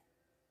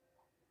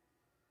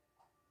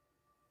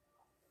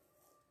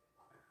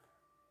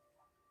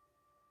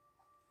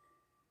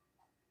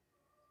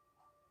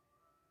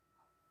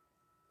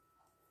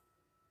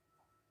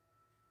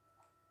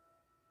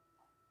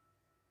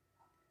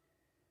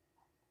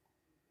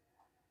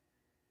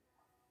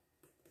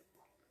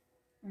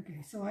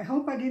 Okay, so I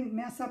hope I didn't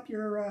mess up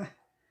your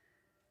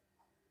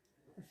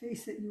the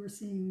face that you were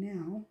seeing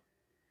now,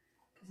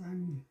 because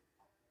I'm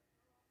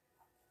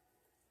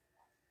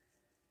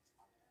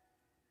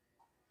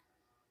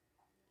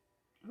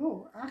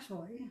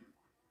actually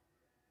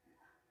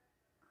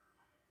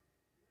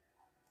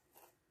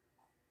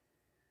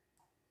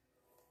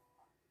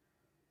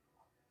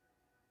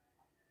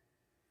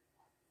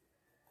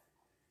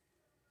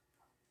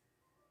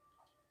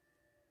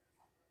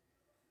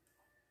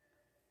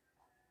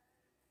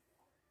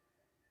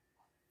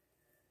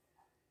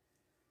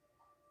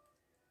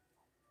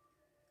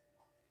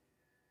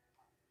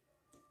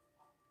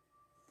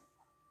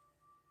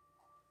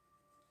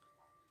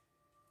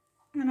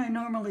and I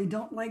normally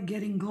don't like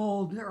getting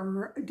gold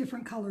or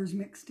different colors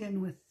mixed in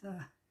with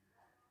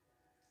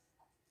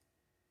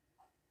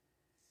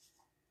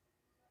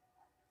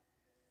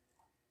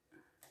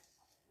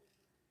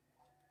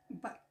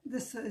but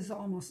this is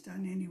almost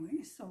done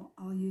anyway, so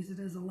I'll use it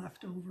as a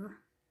leftover.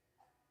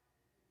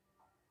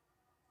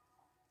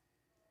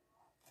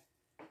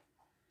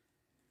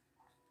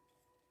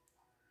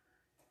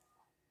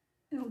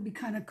 It'll be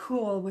kind of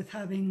cool with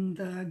having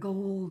the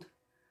gold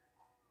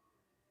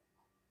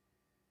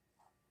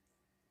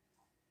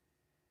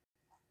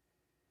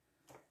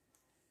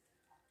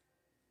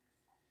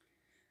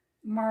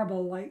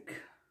marble-like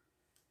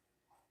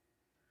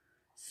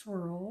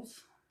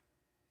swirls.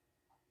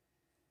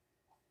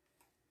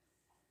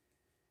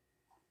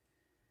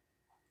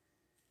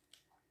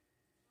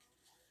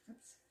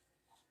 Oops.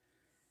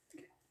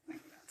 Okay, I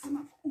think that's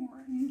enough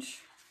orange.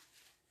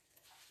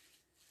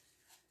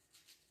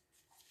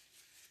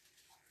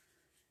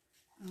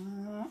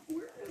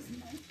 Where is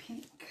my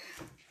pink?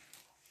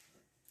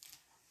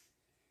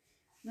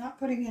 Not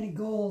putting any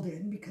gold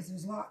in because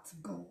there's lots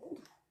of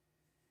gold.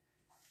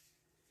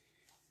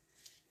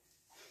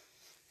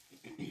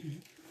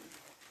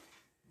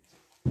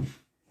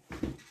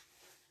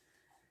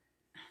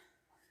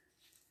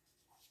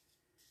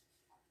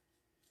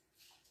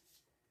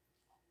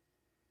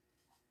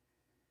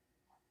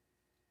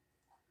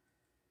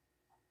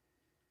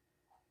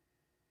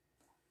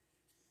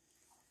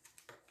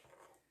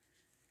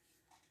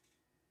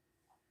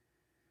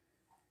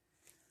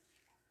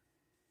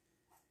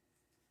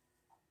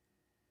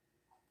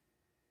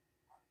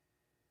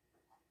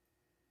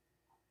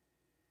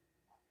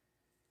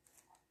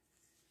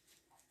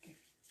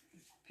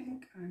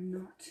 Pink, I'm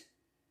not,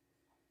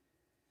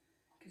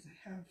 because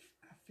I have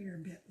a fair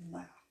bit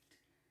left.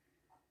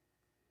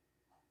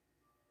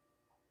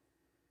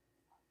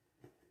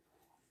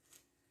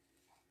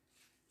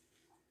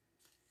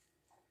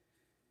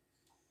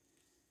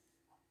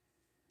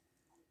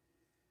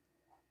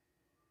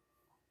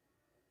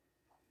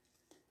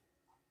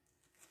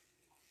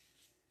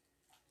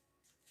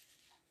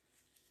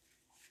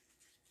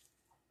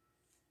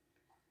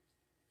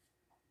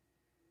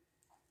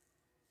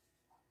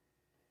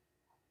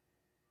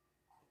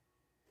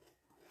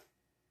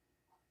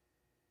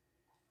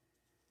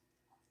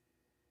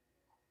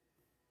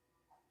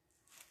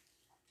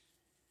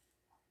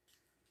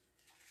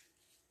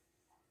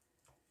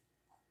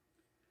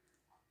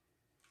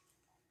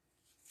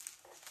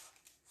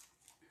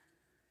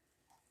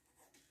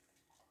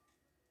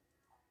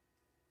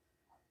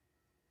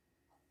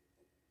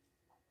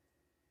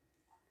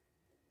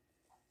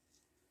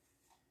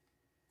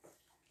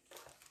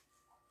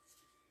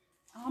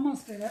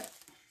 almost did it.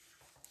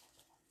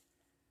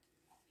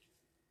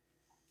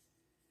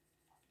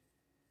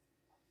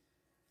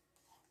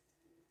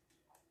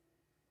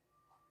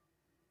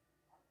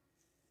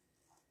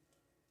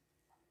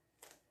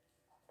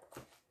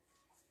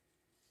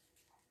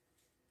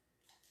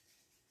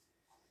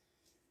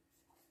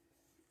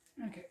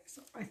 Okay,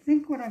 so I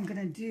think what I'm going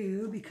to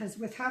do, because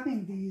with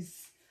having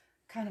these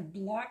kind of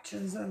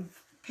blotches of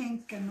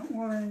pink and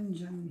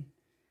orange, and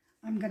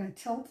I'm going to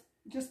tilt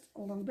just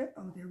a little bit.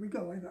 Oh, there we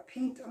go. I got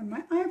paint on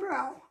my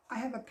eyebrow. I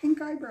have a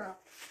pink eyebrow.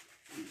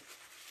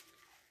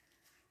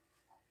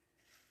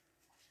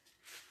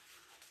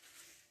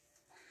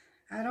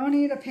 I don't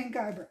need a pink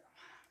eyebrow.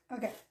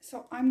 Okay,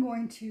 so I'm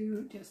going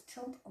to just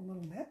tilt a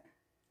little bit.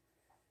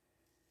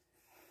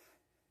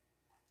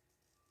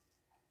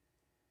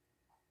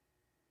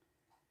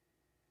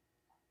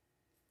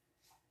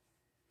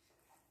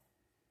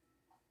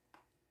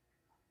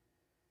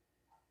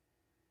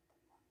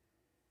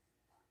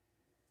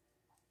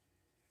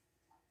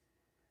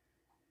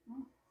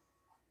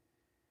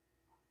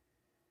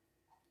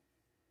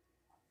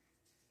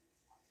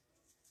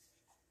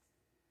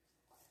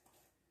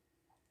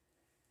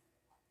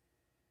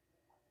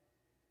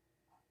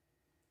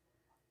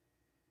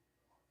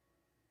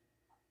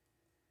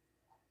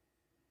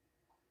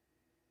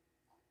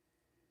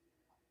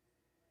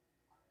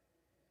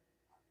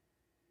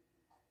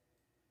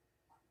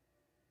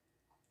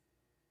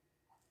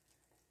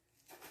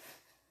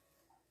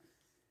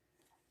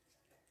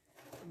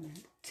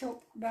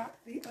 Tilt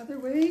back the other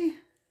way.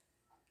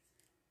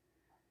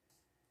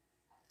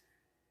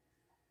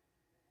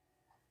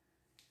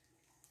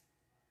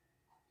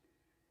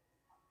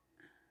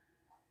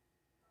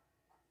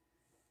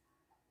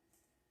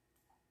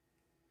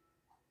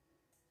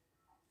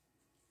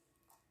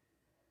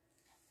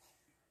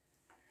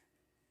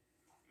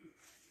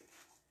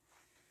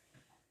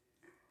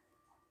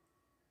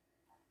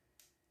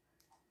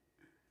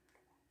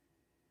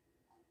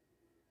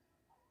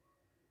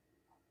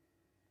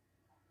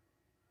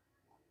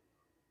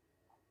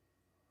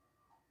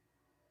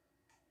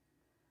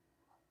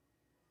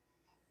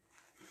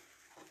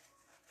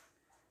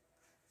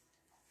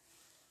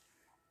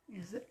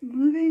 Is it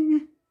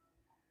moving?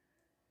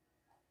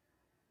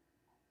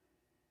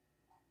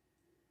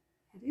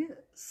 It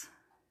is.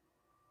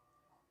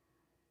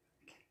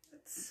 Okay,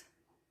 let's...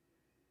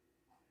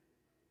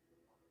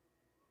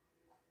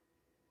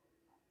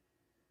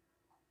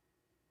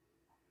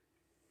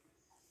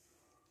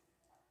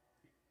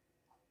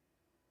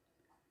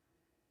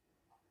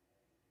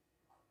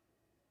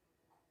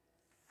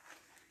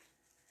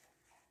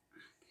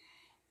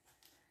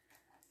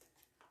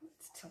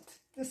 Let's tilt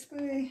it this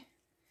way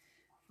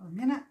for a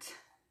minute.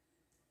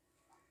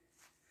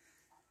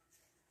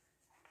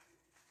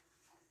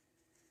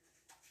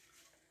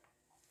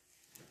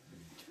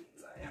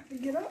 I have to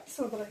get up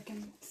so that I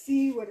can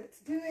see what it's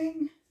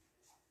doing.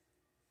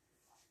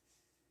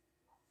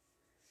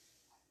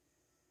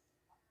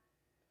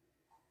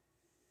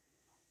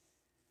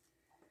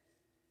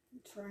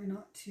 Try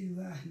not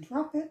to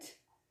drop it.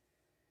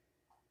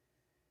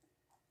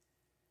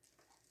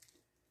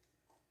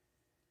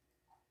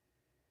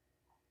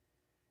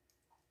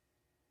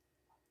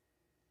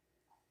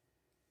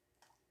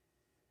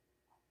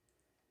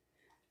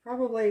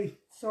 Probably,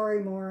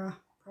 sorry Maura,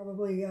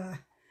 probably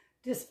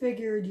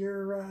disfigured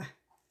your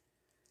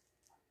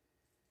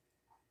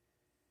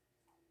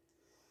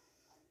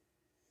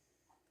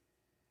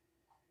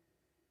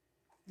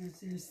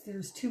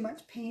there's too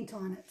much paint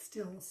on it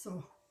still,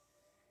 so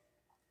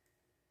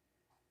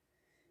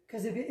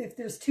because if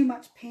there's too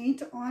much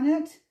paint on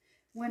it,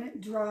 when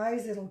it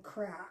dries it'll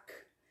crack.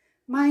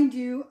 Mind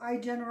you, I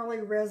generally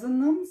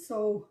resin them,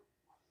 so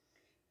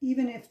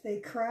even if they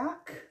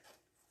crack,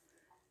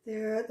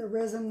 the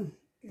resin,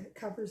 it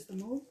covers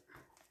them over.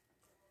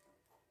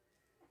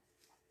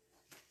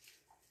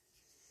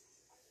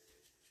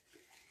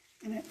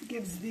 And it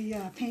gives the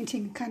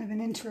painting kind of an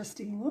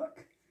interesting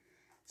look.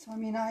 So I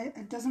mean,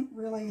 it doesn't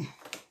really,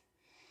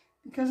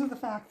 because of the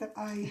fact that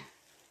I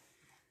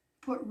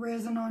put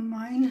resin on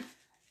mine,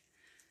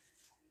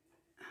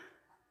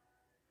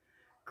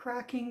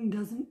 cracking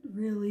doesn't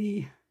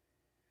really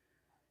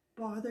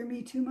bother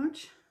me too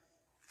much.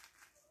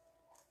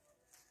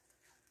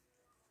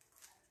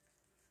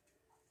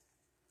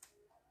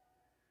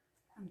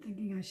 I'm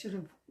thinking I should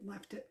have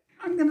left it.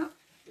 I'm gonna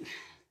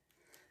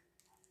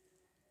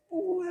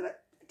let it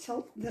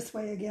tilt this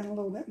way again a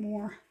little bit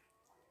more.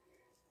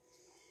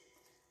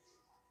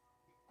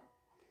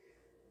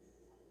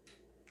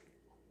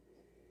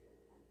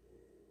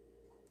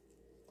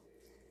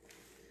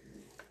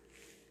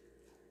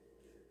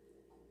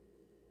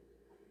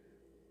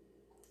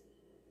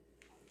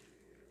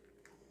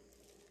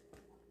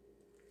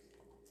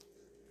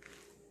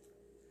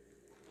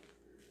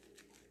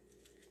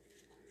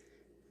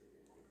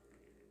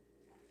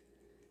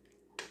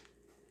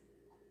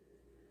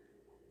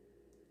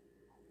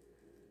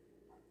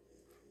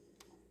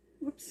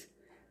 Whoops,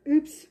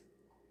 oops,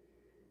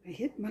 I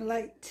hit my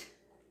light.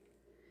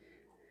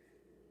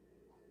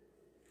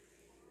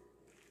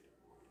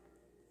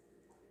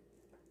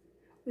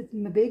 with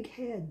my big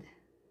head.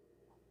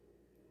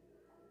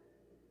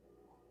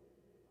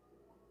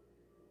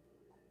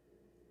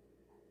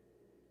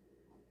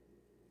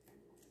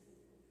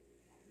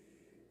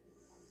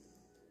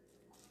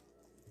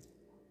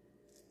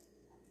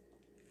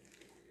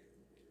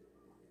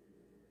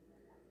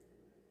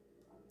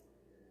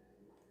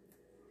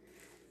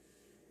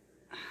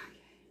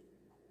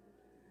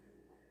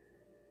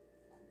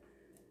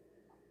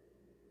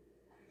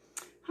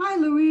 Hi,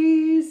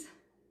 Louise.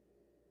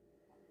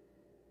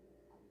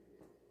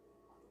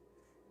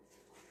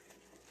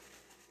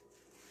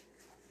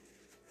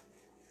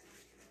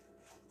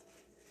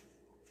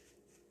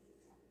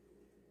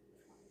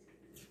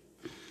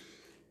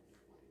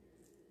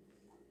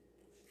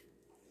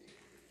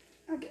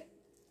 Okay.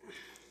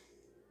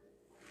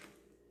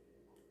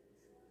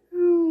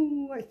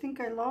 Oh, I think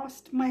I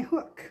lost my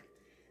hook.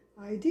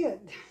 I did.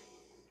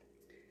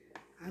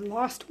 I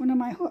lost one of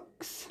my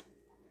hooks.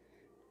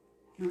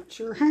 Not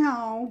sure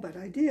how, but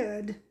I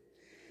did.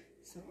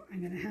 So I'm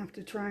going to have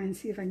to try and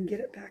see if I can get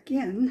it back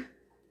in.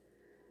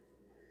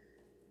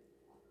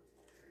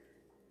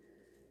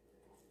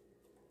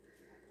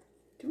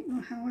 Don't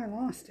know how I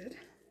lost it.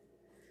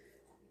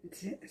 I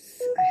had it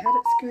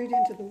screwed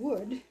into the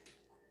wood.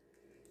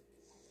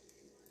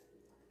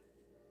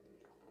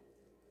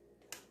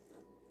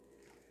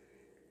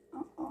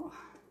 Uh-oh.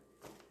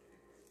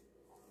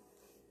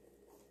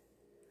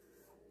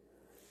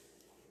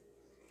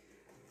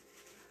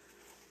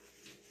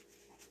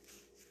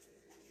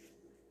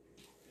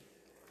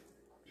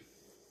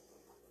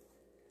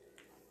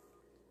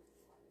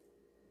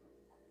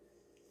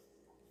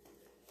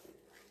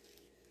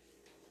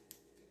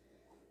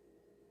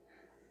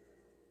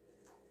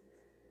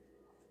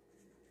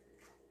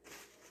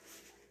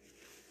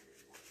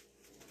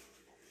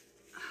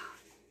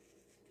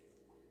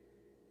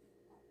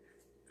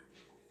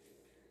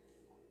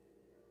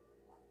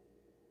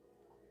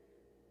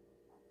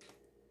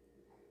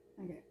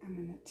 Okay, I'm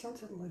going to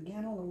tilt it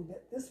again a little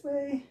bit this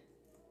way.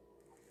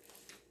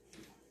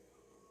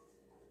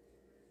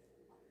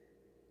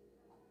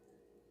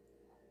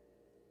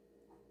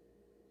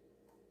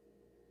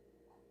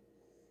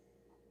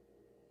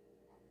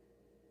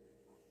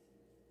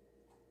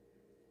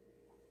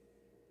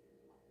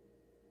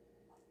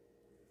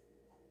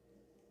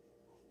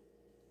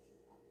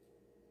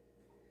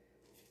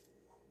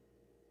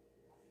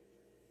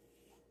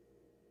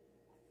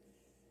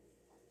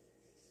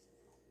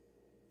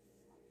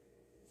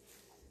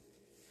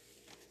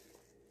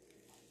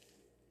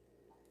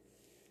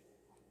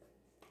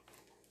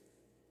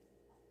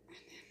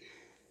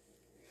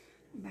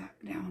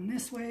 Back down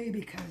this way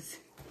because,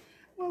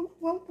 whoa,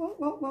 whoa, whoa,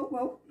 whoa, whoa,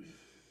 whoa.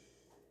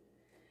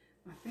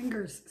 My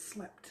fingers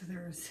slipped.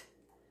 There's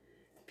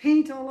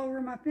paint all over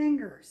my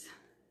fingers.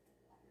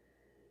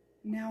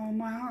 Now on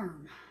my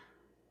arm.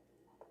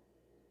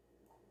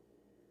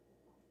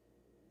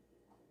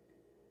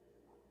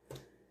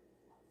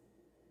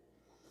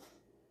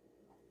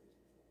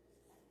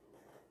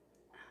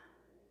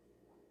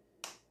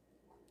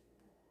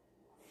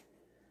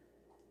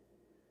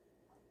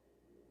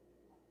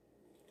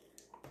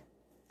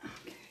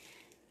 Okay.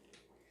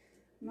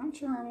 I'm not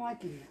sure I'm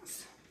liking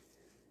this.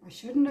 I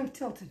shouldn't have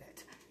tilted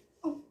it.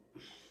 Oh.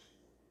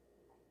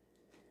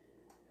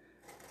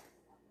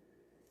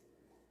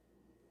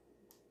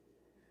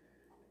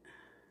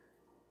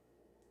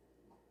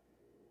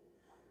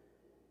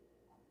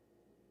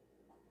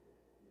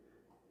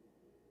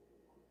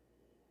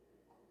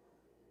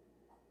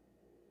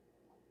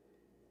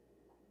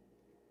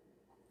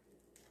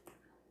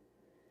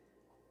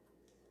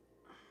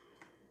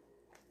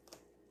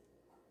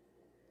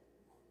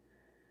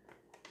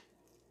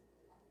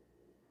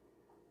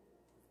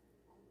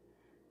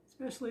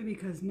 Especially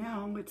because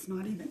now it's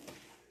not even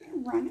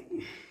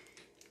running.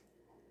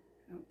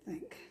 I don't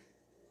think.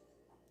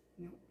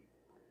 Nope.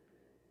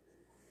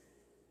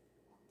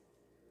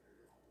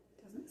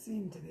 Doesn't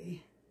seem to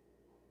be.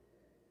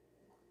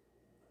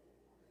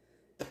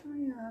 Oh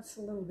yeah, that's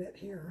a little bit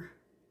here.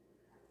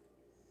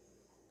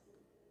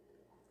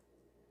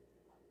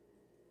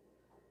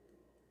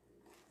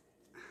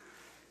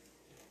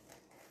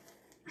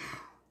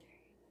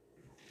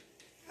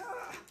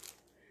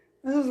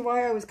 This is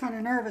why I was kind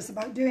of nervous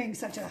about doing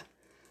such a,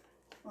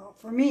 well,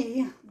 for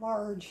me,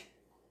 large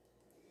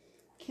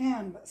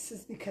canvas,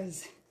 is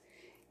because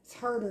it's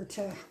harder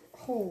to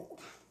hold.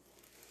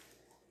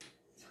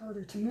 It's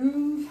harder to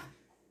move.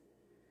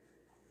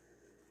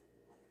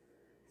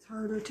 It's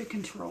harder to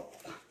control.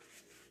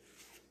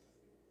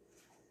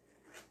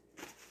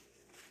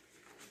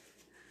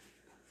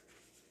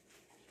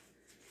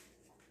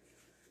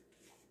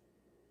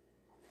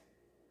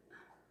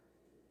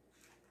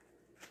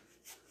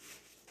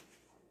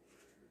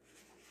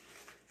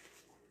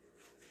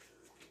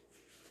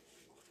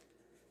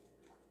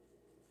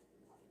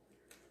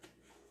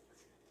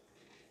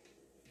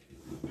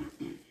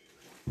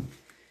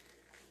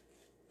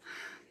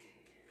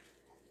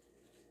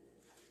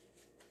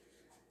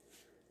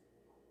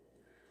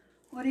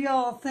 What do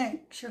y'all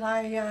think? Should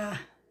I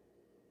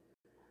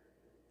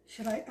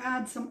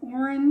add some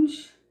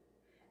orange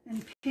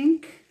and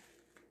pink.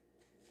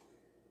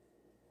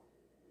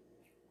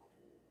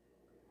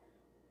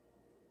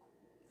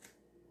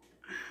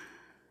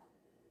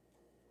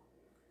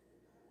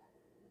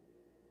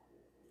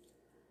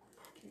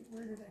 Okay,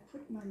 where did I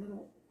put my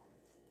little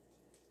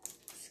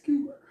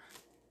skewer?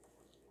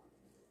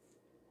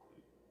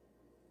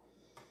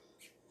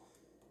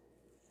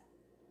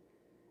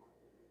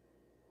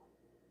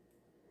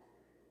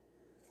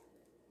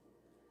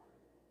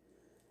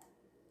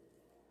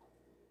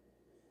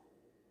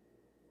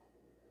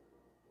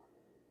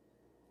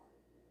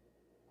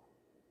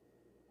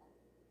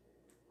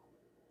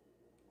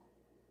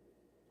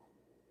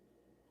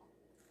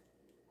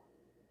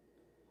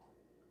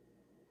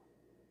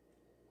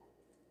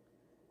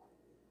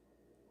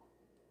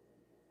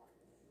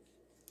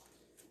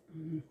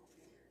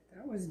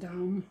 That was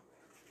dumb.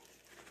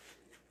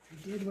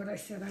 I did what I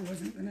said I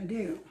wasn't going to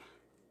do.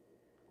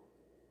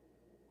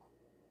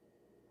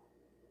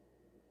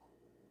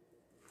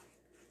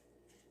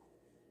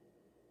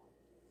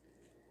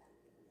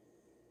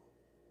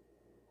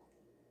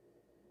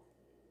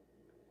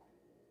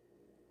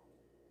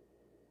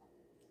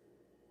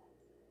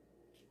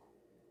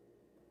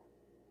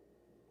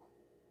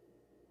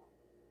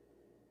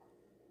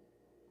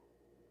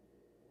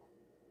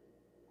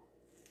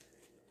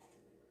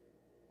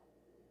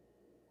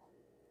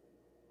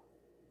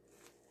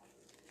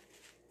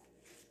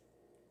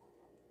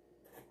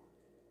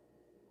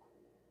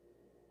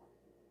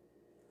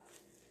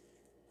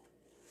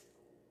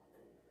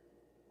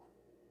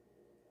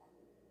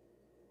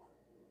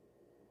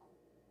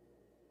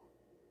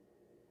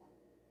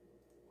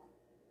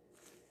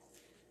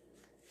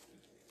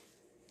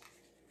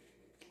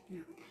 Now,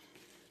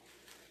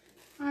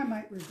 I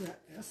might regret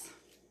this.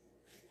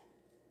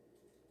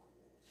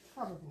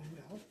 Probably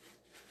will.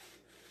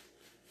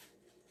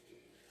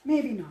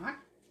 Maybe not.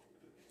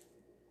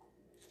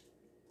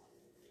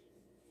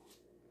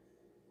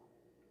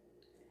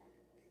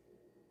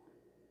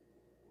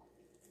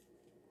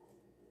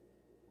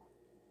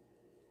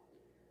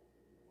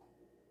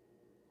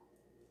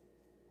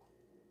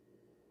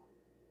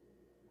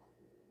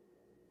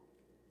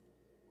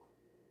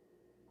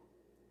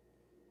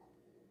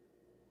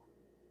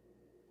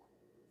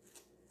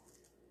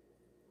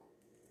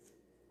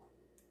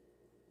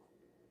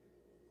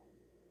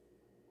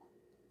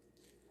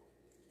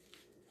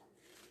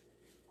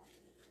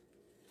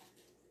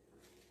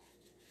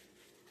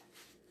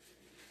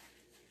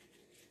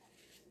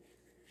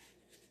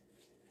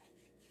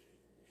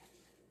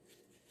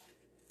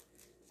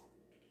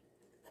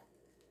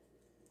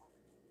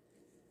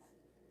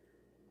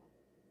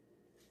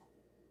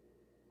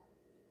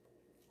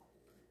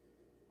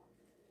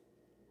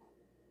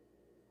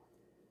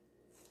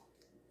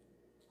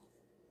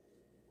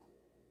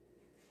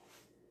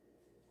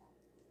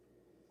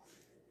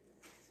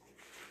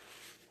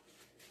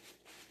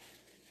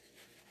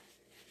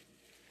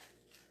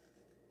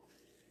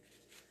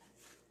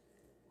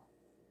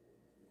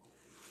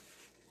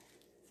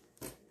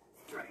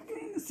 Try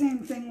doing the same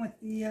thing with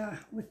the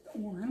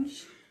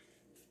orange.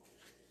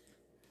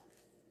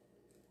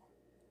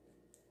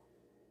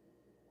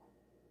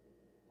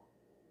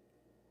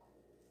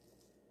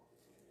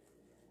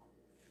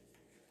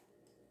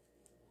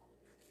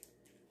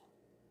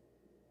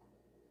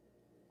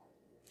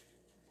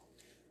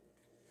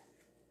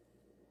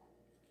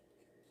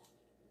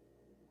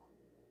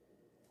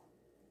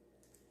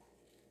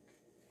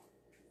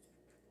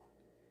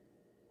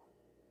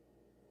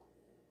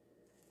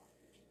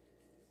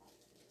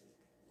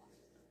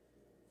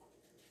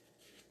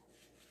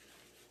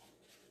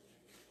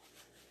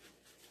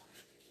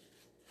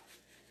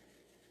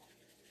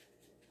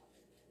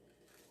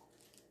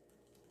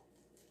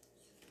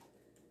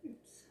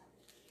 Oops.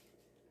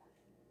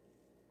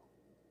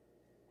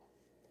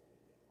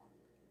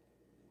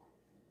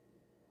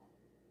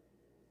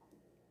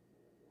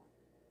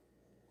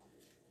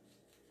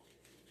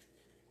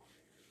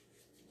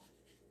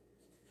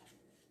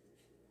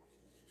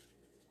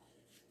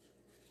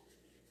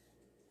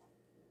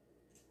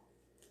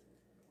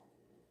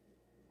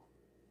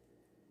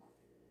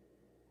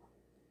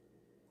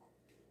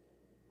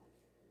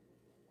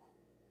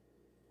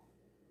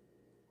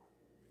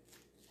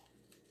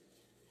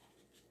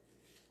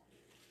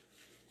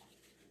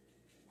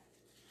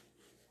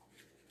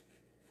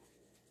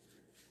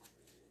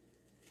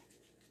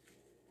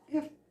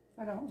 If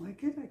I don't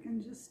like it, I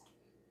can just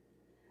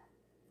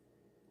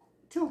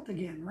tilt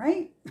again,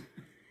 right?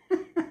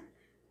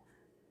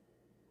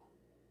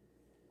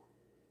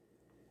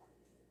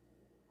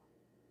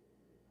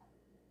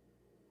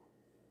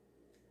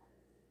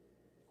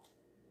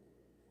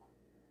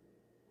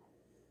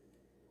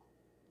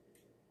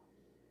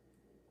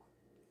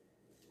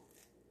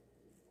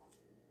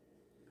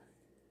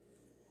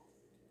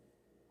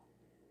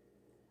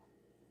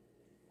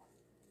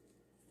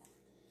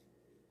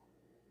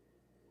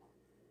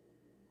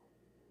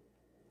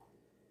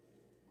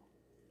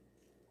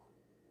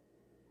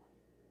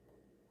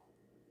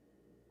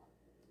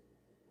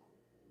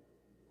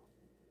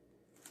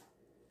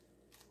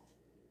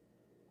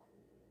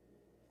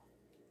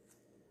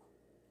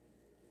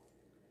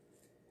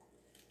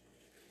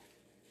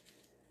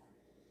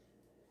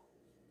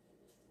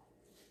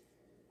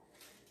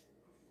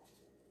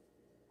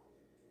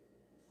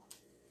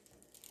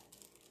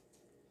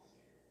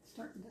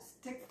 starting to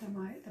stick to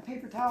the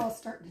paper towel's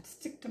starting to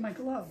stick to my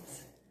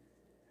gloves.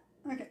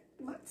 Okay,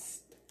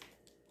 let's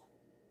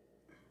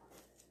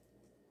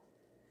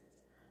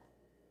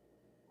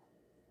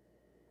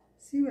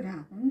see what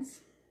happens.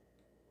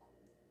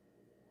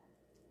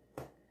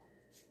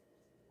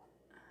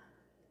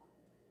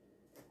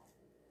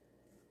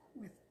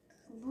 With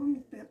a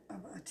little bit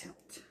of a tilt.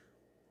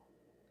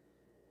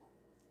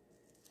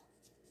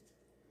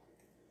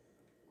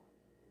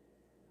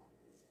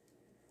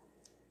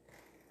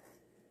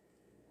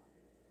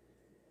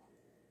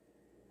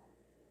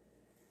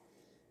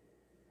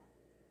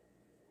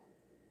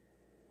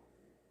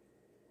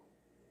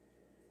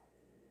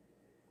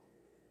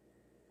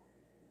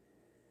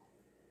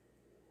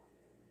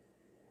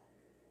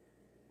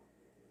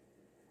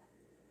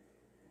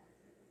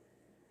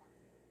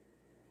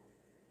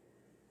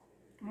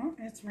 Oh,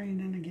 it's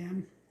raining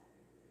again.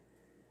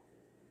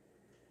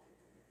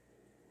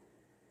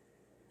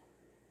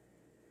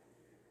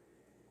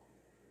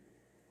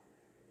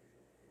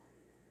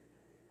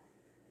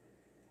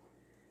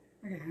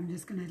 Okay, I'm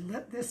just going to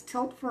let this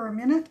tilt for a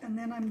minute, and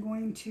then I'm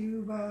going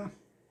to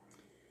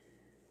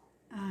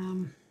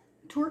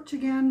torch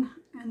again,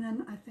 and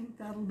then I think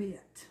that'll be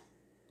it.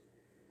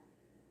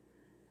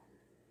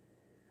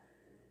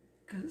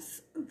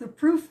 Because the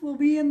proof will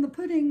be in the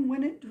pudding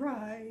when it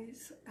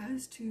dries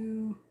as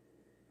to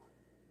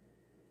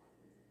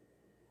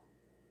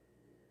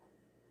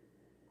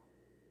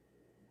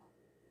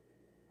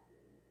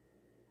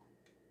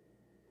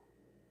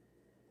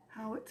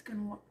how it's going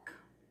to look.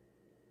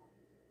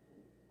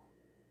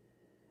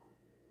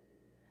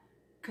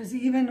 Because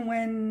even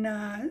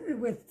when,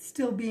 with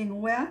still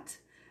being wet,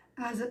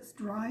 as it's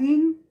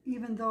drying,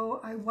 even though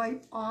I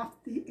wipe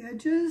off the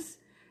edges,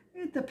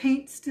 the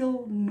paint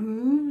still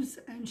moves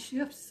and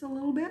shifts a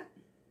little bit.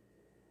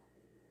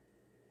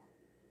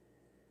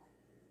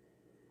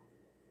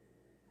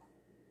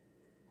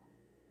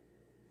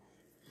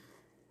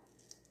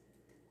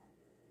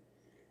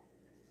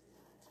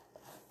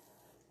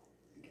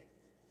 Okay.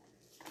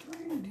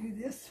 Try and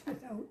do this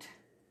without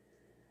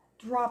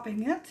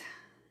dropping it.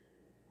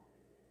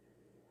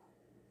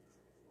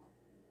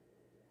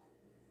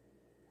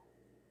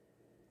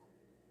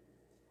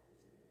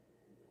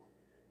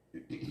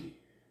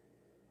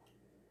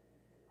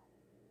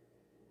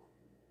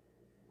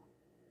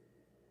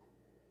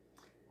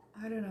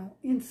 I don't know.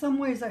 In some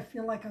ways, I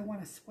feel like I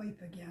want to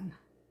swipe again.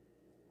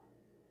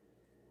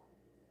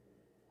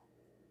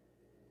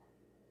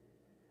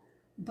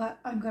 But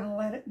I'm going to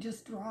let it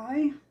just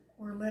dry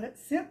or let it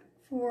sit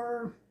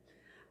for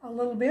a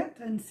little bit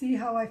and see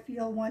how I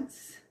feel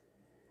once.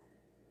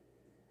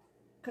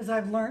 Because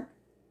I've learned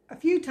a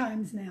few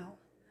times now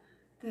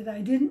that I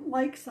didn't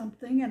like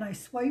something and I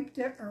swiped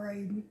it or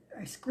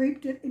I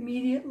scraped it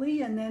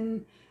immediately, and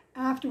then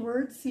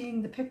afterwards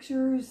seeing the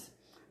pictures,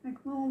 like,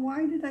 well,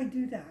 why did I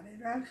do that?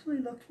 It actually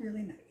looked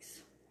really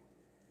nice.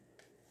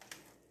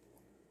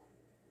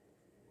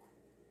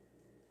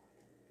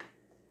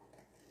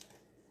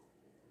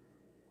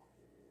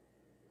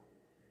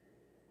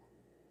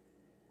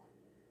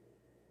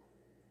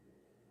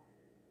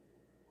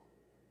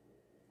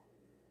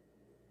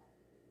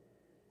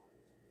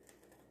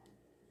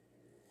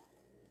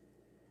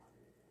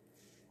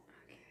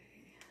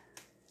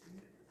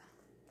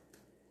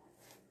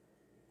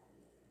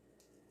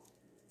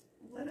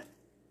 Let it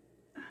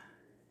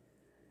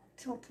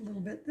tilt a little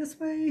bit this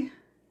way,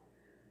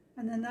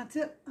 and then that's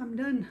it. I'm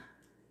done.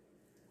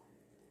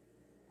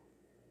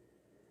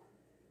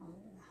 I'll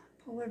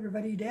pull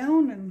everybody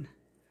down and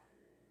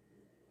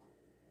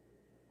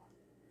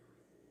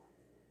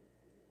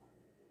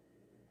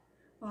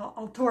well,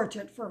 I'll torch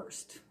it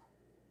first.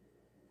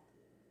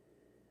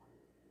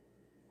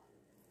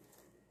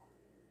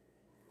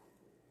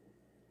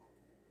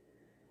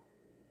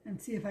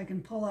 And see if I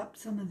can pull up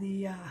some of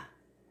the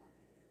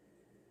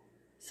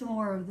some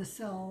more of the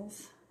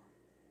cells.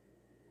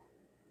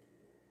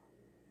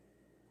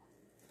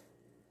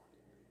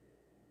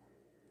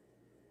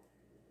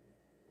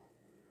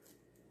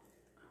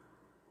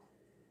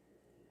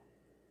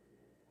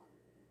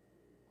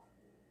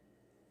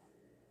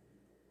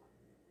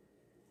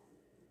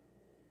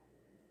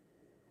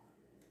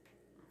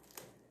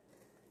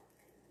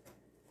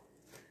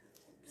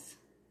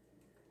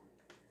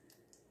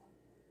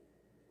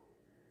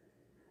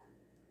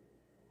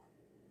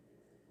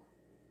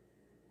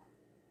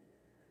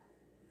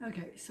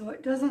 Okay, so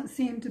it doesn't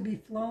seem to be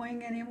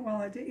flowing anymore.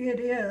 Well, it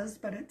is,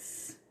 but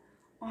it's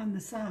on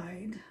the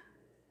side.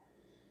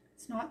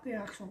 It's not the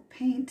actual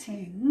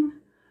painting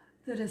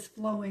that is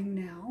flowing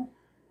now.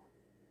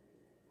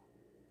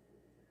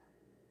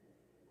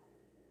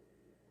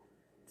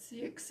 It's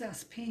the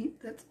excess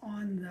paint that's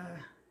on the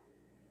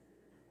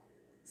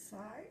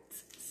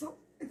sides. So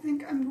I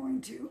think I'm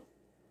going to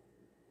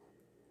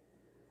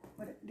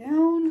put it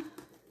down,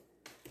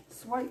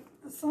 swipe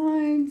the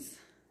sides.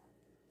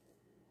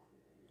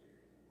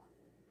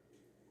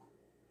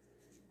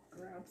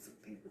 Grab some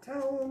paper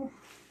towel.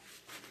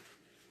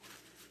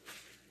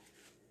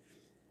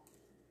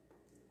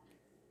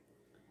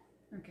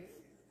 Okay,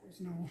 there's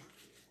no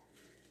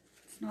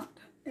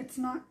it's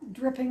not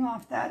dripping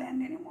off that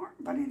end anymore,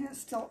 but it is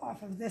still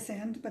off of this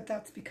end, but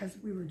that's because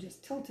we were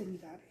just tilting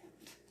that end.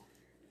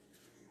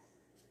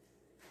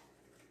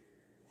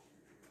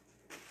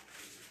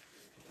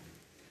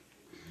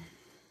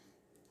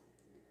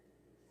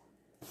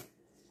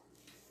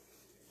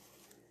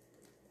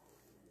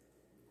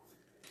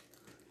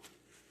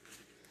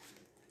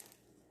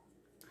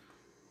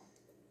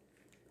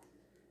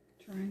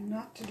 Trying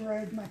not to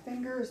drag my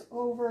fingers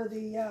over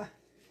the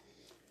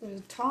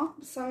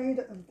top side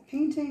of the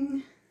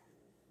painting.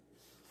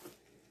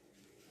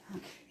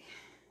 Okay,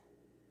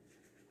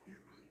 now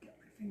I'll get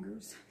my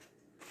fingers,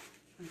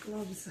 my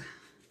gloves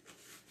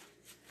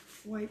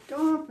wiped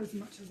off as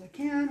much as I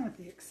can with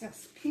the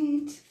excess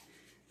paint.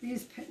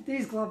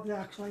 These gloves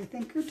actually I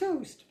think are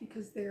toast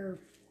because they're,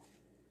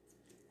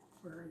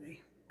 where are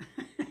they?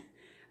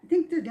 I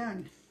think they're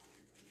done.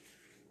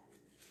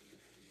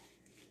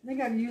 I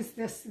think I've used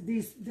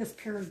this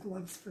pair of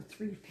gloves for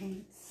 3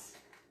 paints.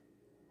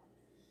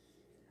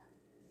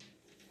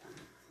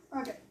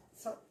 Okay,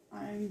 so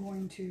I'm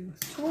going to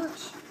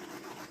torch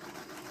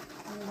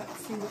and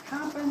let's see what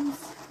happens.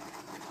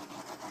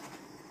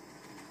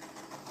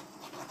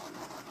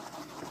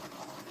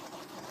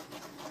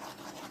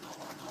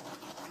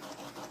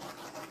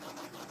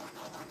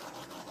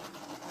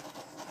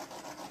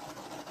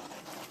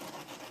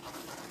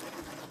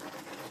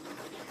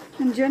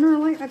 And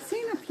generally, I've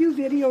seen a few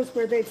videos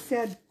where they've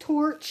said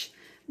torch,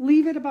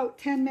 leave it about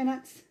 10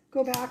 minutes,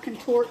 go back and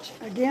torch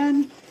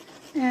again.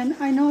 And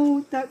I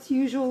know that's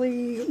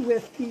usually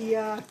with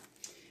the,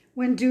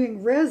 when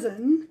doing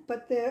resin,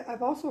 but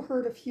I've also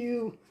heard a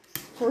few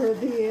for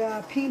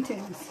the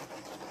paintings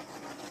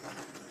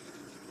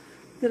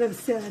that have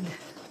said.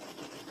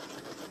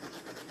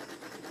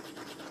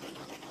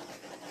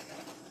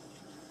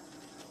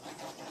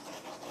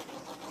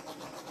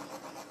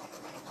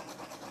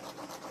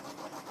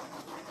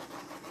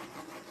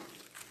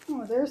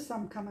 Oh, there's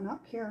some coming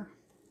up here.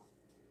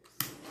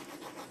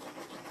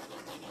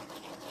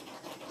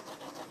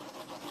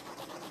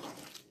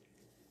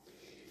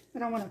 I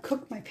don't want to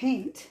cook my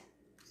paint.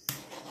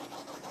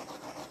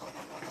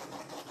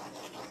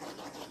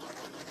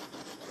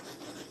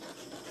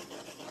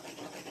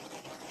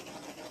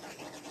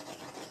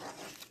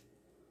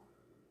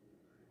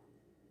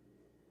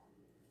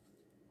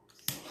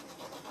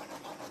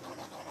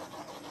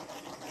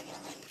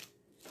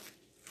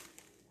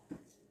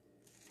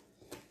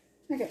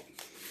 Okay,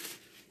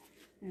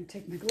 I'm going to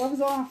take my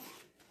gloves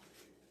off,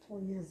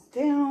 pull these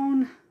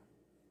down.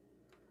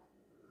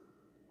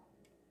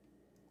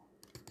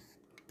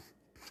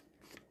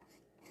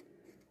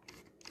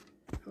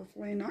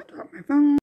 Hopefully not drop my phone.